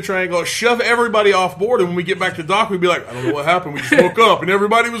Bermuda Triangle, shove everybody off board, and when we get back to dock, we'd be like, I don't know what happened. We just woke up and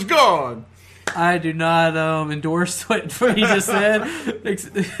everybody was gone. I do not endorse what he just said.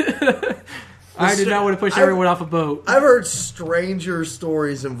 I do not want to push everyone off a boat. I've heard stranger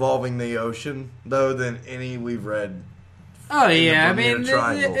stories involving the ocean, though, than any we've read. Oh, yeah. I mean,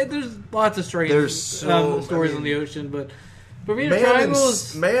 there's lots of strange stories on the ocean, but Bermuda Triangle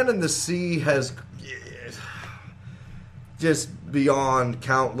is... Man in the Sea has just beyond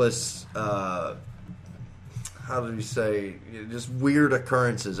countless... how do you say, just weird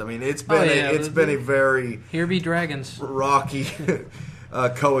occurrences. I mean, it's been a very here be dragons rocky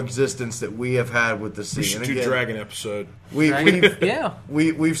coexistence that we have had with the sea. We should do dragon episode.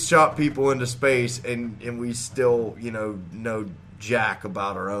 We've shot people into space, and we still know jack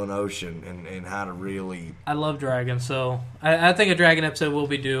about our own ocean and how to really. I love dragons, so I think a dragon episode will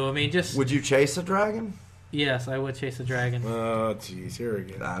be due. I mean, just would you chase a dragon? Yes, I would chase a dragon. Oh, jeez, here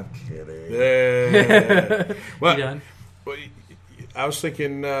again. I'm kidding. Yeah. Well, you done? Well, I was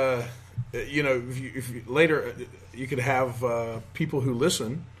thinking, if you later you could have people who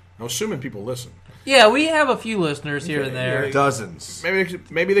listen. I'm assuming people listen. Yeah, we have a few listeners here and there. Dozens.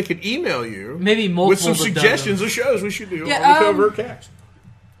 Maybe they could email you. Maybe multiple with some suggestions of shows we should do on the Covert Cast.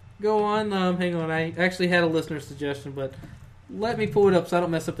 Go on. Hang on. I actually had a listener suggestion, but let me pull it up so I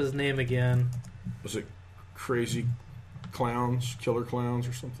don't mess up his name again. Was it Crazy Clowns, Killer Clowns,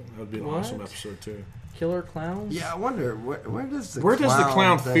 or something? That would be an awesome episode too. Killer Clowns? Yeah, I wonder where does the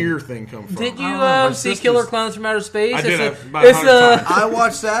clown fear thing come from? Did you see Killer Clowns from Outer Space? I did about 100 times. I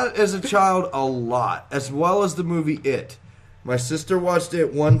watched that as a child a lot, as well as the movie It. My sister watched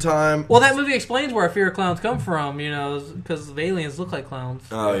it one time. Well, that movie explains where our fear of clowns come from, because the aliens look like clowns.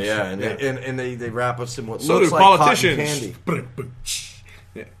 Oh yeah, and they wrap us in what so looks do like politicians. Cotton candy.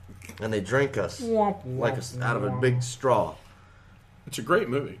 And they drink us out of a big straw. It's a great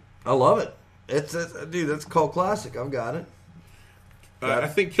movie. I love it. Dude, that's a cult classic. I've got it. I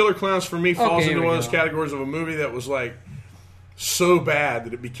think Killer Clowns for me falls into one of those categories of a movie that was like so bad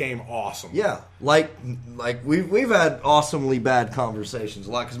that it became awesome. Yeah, like we've had awesomely bad conversations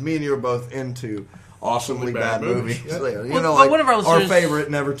a lot because me and you are both into awesomely bad movies. Yeah. One of our listeners, favorite,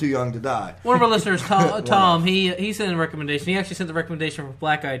 Never Too Young to Die. One of our listeners, Tom, he sent a recommendation. He actually sent the recommendation for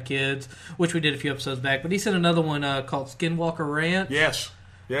Black Eyed Kids, which we did a few episodes back. But he sent another one called Skinwalker Ranch. Yes.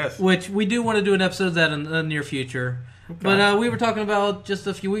 Which we do want to do an episode of that in the near future. Okay. But we were talking about just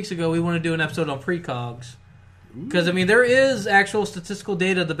a few weeks ago, we want to do an episode on precogs. Because, I mean, there is actual statistical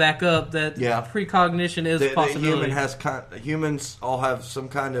data to back up that precognition is a possibility. Humans all have some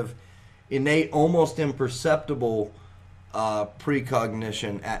kind of innate, almost imperceptible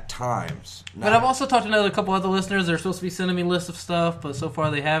precognition at times. But I've also talked to a couple other listeners. They're supposed to be sending me lists of stuff, but so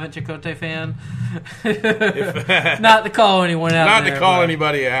far they haven't. Chakotay fan. Not to call anyone out. Not to call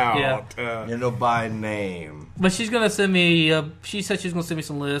anybody out. Yeah. By name. But she's going to send me, she said she's going to send me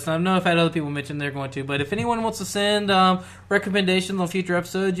some lists. I know I've had other people mention they're going to. But if anyone wants to send recommendations on future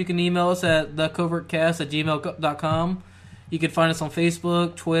episodes, you can email us at thecovertcast@gmail.com. You can find us on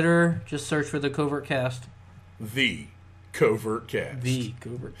Facebook, Twitter. Just search for The Covert Cast. The Covert Cast. The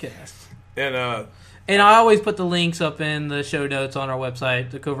Covert Cast. And I always put the links up in the show notes on our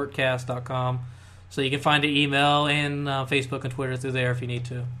website, thecovertcast.com. So you can find the email and Facebook and Twitter through there if you need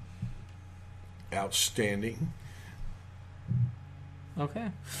to. Outstanding. Okay.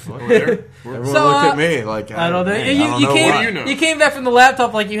 Everyone looked at me like I don't know. You came back from the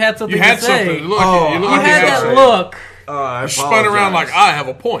laptop like you had something to say. Something. Look, you had that look. I spun around like I have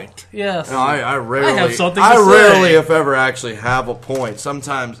a point. Yes. No, I rarely. I have something to say. rarely, if ever, actually have a point.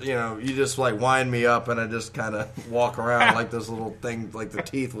 Sometimes, you just like wind me up, and I just kind of walk around like this little thing, like the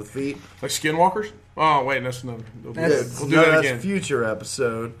teeth with feet, like skinwalkers. Oh wait, that's another. We'll do that again. That's future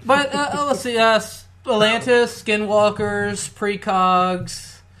episode. But let's see. Atlantis, skinwalkers, precogs.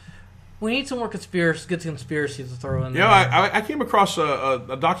 We need some more good conspiracies to throw in there. I came across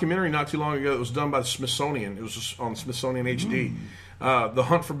a documentary not too long ago that was done by the Smithsonian. It was just on Smithsonian HD. The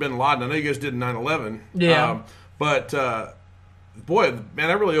Hunt for Bin Laden. I know you guys did 9/11. Yeah. Boy, man,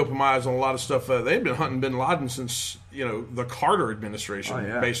 that really opened my eyes on a lot of stuff. They've been hunting Bin Laden since, the Carter administration,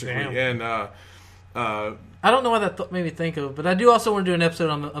 basically. Damn. And I don't know why that made me think of, but I do also want to do an episode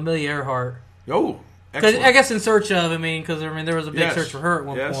on Amelia Earhart. Oh, because excellent. I guess in search of, because there was a big search for her at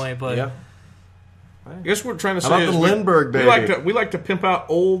one point, but. Yeah. I guess what we're trying to say about is the Lindbergh baby? We like to pimp out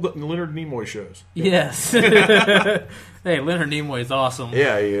old Leonard Nimoy shows. Yes. Hey, Leonard Nimoy is awesome.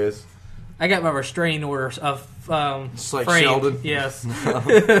 Yeah, he is. I got my restraining orders of Just like Framed. Sheldon. Yes.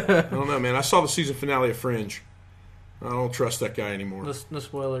 I don't know, man. I saw the season finale of Fringe. I don't trust that guy anymore. No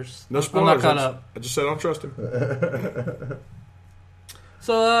spoilers. No spoilers. I'm not caught up. I just said I don't trust him.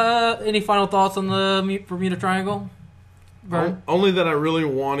 So, any final thoughts on the Bermuda Triangle? Vern? Only that I really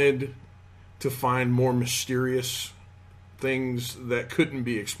wanted to find more mysterious things that couldn't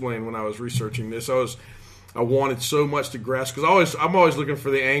be explained when I was researching this. I wanted so much to grasp, because I'm always looking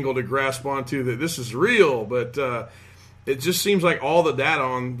for the angle to grasp onto that this is real, but it just seems like all the data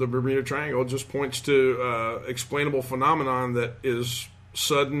on the Bermuda Triangle just points to explainable phenomenon that is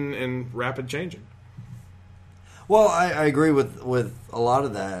sudden and rapid changing. Well, I agree with a lot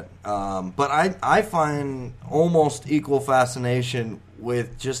of that, but I find almost equal fascination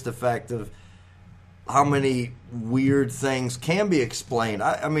with just the fact of how many weird things can be explained.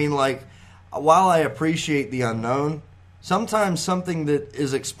 I mean, like, while I appreciate the unknown, sometimes something that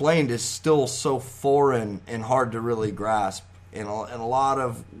is explained is still so foreign and hard to really grasp. And a lot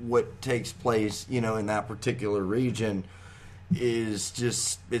of what takes place, in that particular region is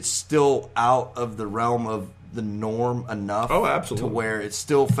just, it's still out of the realm of the norm enough to where it's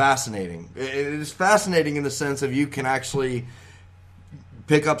still fascinating. It is fascinating in the sense of you can actually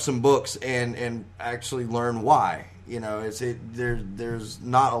pick up some books and actually learn why. There's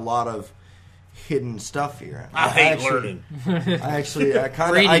not a lot of hidden stuff here. I hate learning. I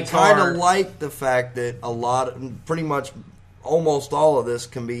kind of like the fact that pretty much almost all of this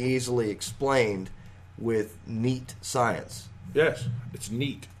can be easily explained with neat science. Yes, it's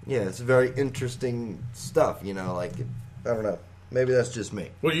neat. Yeah, it's very interesting stuff. I don't know. Maybe that's just me.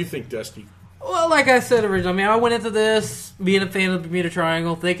 What do you think, Dusty? Well, like I said originally, I went into this being a fan of the Bermuda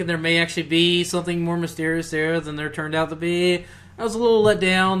Triangle, thinking there may actually be something more mysterious there than there turned out to be. I was a little let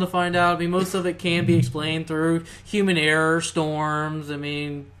down to find out. Most of it can be explained through human error, storms,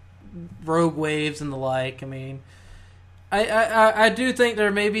 rogue waves and the like. I do think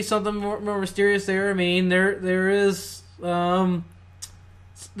there may be something more mysterious there.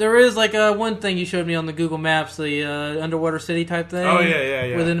 There is like one thing you showed me on the Google Maps, the underwater city type thing. Oh,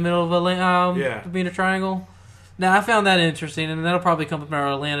 yeah. Within the middle of the Bermuda Triangle. Now, I found that interesting, and that'll probably come up in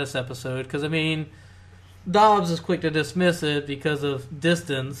our Atlantis episode, because, Dobbs is quick to dismiss it because of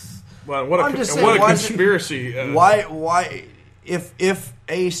distance. Well, what a conspiracy. Why, if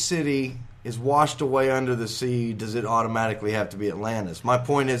a city is washed away under the sea, does it automatically have to be Atlantis? My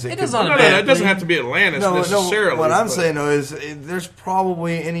point is, it doesn't have to be Atlantis necessarily. What I'm saying is, there's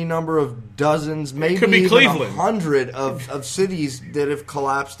probably any number of dozens, maybe could be even Cleveland. 100 of cities that have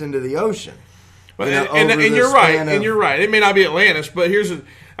collapsed into the ocean. And you're right. It may not be Atlantis, but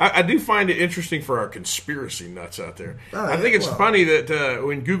I do find it interesting for our conspiracy nuts out there. I think it's funny that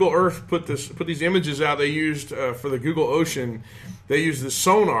when Google Earth put these images out, they used for the Google Ocean. They used the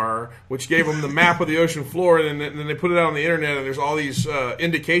sonar, which gave them the map of the ocean floor, and then they put it out on the internet, and there's all these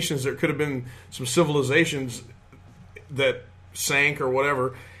indications there could have been some civilizations that sank or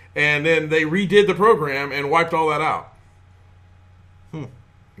whatever, and then they redid the program and wiped all that out.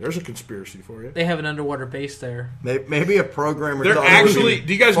 There's a conspiracy for you. They have an underwater base there. Maybe a programmer. Do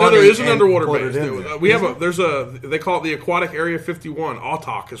you guys know there is an underwater base? They call it the Aquatic Area 51.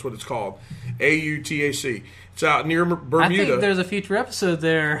 AUTAC is what it's called. AUTAC. It's out near Bermuda. I think there's a future episode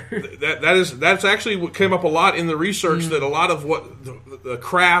there. That's actually what came up a lot in the research. That a lot of what the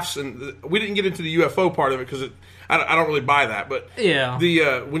crafts, and we didn't get into the UFO part of it because I don't really buy that. But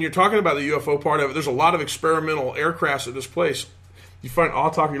when you're talking about the UFO part of it, there's a lot of experimental aircrafts at this place. You find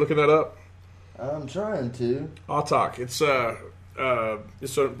AUTAC? You looking that up? I'm trying to. AUTAC. It's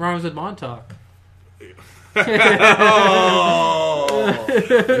a rhymes with Montauk. Now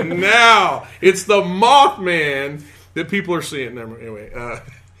it's the Mothman that people are seeing. Anyway,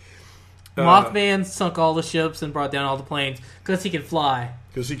 Mothman sunk all the ships and brought down all the planes because he can fly.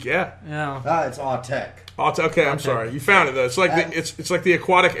 Because it's AUTAC. Okay, I'm sorry. You found it though. It's like it's like the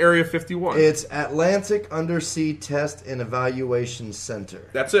Aquatic Area 51. It's Atlantic Undersea Test and Evaluation Center.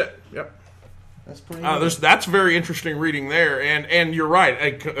 That's it. Yep. That's pretty. That's very interesting reading there, and you're right.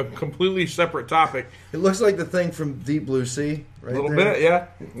 A completely separate topic. It looks like the thing from Deep Blue Sea. Right a little bit, yeah,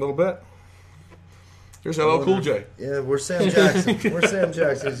 a little bit. Here's LL Cool J. Yeah, where's Sam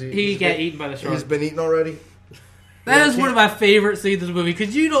Jackson? He got eaten by the shark. He's been eaten already. That is one of my favorite scenes in the movie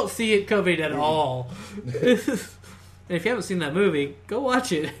because you don't see it coming at all. And if you haven't seen that movie, go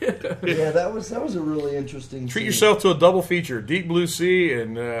watch it. Yeah, that was a really interesting Treat scene. yourself to a double feature: Deep Blue Sea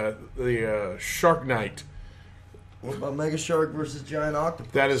and the Shark Night. What about Mega Shark versus Giant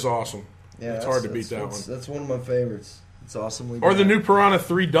Octopus? That is awesome. Yeah, it's hard to beat that one. That's one of my favorites. It's awesomely Or done. the new Piranha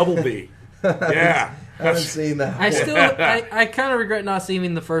 3 Double B. Yeah. I haven't seen that. I kind of regret not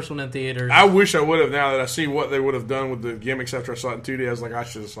seeing the first one in theaters. I wish I would have. Now that I see what they would have done with the gimmicks after I saw it in 2D, I was like, I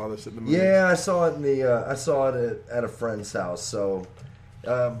should have saw this in the movie. Yeah, I saw it in the. I saw it at a friend's house. So,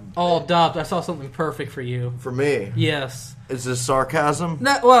 Dobbs, I saw something perfect for you. For me, yes. Is this sarcasm?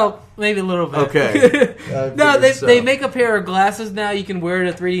 Well, maybe a little bit. Okay. No, they make a pair of glasses now you can wear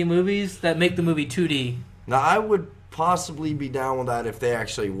to 3D movies that make the movie 2D. Now, I would possibly be down with that if they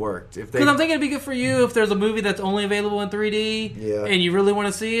actually worked. Because I'm thinking it'd be good for you if there's a movie that's only available in 3D and you really want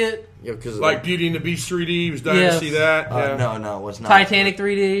to see it. Yeah, because like Beauty and the Beast 3D, he was dying to see that. No, it was not. Titanic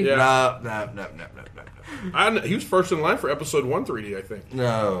 3D? Yeah. No. He was first in line for episode 1 3D, I think.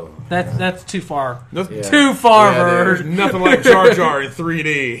 No. That's too far. Yeah. Too far, There's nothing like Jar Jar in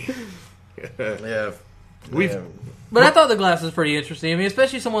 3D. Yeah. But I thought the glass was pretty interesting. I mean,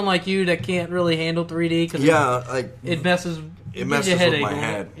 especially someone like you that can't really handle 3D because it messes. It messes with my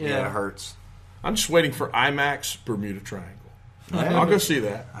head. Yeah, it hurts. I'm just waiting for IMAX Bermuda Triangle. I'll go see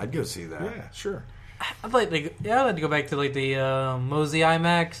that. I'd go see that. Yeah, sure. I'd like to go back to like the Mosey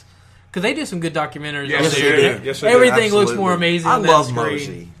IMAX because they do some good documentaries. Yes, they do. Yes, everything looks more amazing. I on love that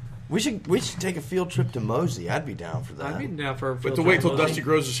screen. Mosey. We should take a field trip to Mosey. I'd be down for that. I'd be down for a field But to trip wait till Mosey. Dusty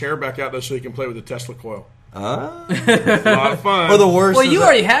grows his hair back out though, so he can play with the Tesla coil. It's a lot of fun. Or the worst. Well, you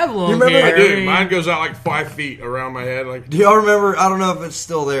already have long hair. I do. Mine goes out like 5 feet around my head. Like, do y'all remember? I don't know if it's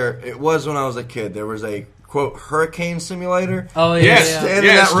still there. It was when I was a kid. There was a quote hurricane simulator. Oh yeah, yes. Stand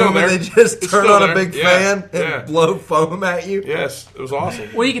in that room and they just turn on a big fan and blow foam at you. Yes, it was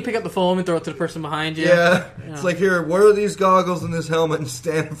awesome. Well, you can pick up the foam and throw it to the person behind you. Yeah. It's like, here, wear these goggles and this helmet and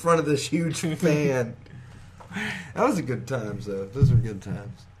stand in front of this huge fan. That was a good times, though. Those were good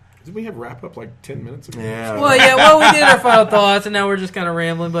times. Did we have wrap up like 10 minutes ago? Yeah. Well, we did our final thoughts, and now we're just kind of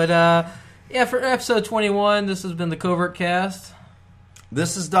rambling. But for episode 21, this has been the Covert Cast.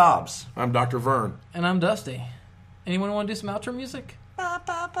 This is Dobbs. I'm Dr. Vern. And I'm Dusty. Anyone want to do some outro music?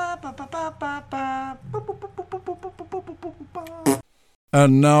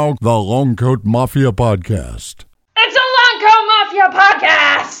 And now, the Longcoat Mafia Podcast. It's a Longcoat Mafia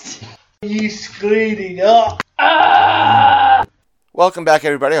podcast! He's cleaning up. Welcome back,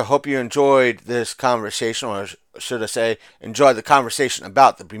 everybody. I hope you enjoyed this conversation, or should I say, enjoyed the conversation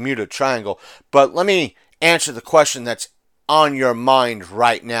about the Bermuda Triangle. But let me answer the question that's on your mind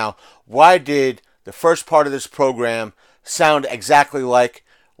right now. Why did the first part of this program sound exactly like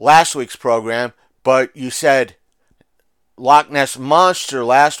last week's program, but you said Loch Ness Monster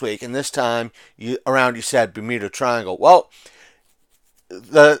last week, and this time you said Bermuda Triangle? Well,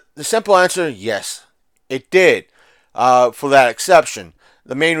 the simple answer, yes, it did. For that exception.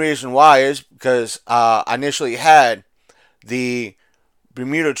 The main reason why is because I initially had the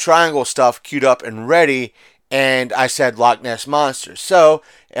Bermuda Triangle stuff queued up and ready, and I said Loch Ness Monster. So,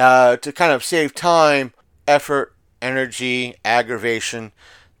 to kind of save time, effort, energy, aggravation,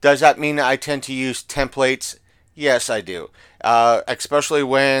 does that mean I tend to use templates? Yes, I do. Especially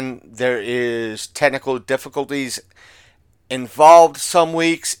when there is technical difficulties involved some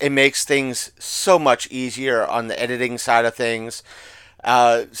weeks. It makes things so much easier on the editing side of things.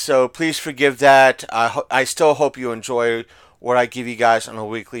 So please forgive that. I still hope you enjoy what I give you guys on a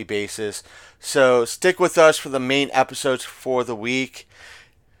weekly basis. So stick with us for the main episodes for the week.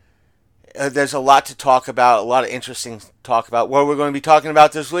 There's a lot to talk about, a lot of interesting to talk about. What we're going to be talking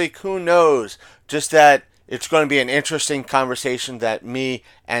about this week, who knows? Just that it's going to be an interesting conversation that me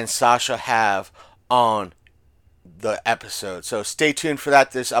and Sasha have on the episode. So stay tuned for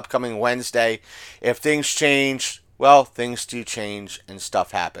that this upcoming Wednesday. If things change, well, things do change and stuff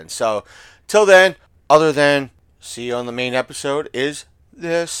happens. So till then, other than see you on the main episode, is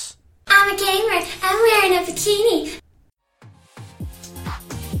this. I'm a gamer. I'm wearing a bikini.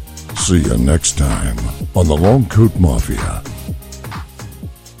 See you next time on the Longcoat Mafia.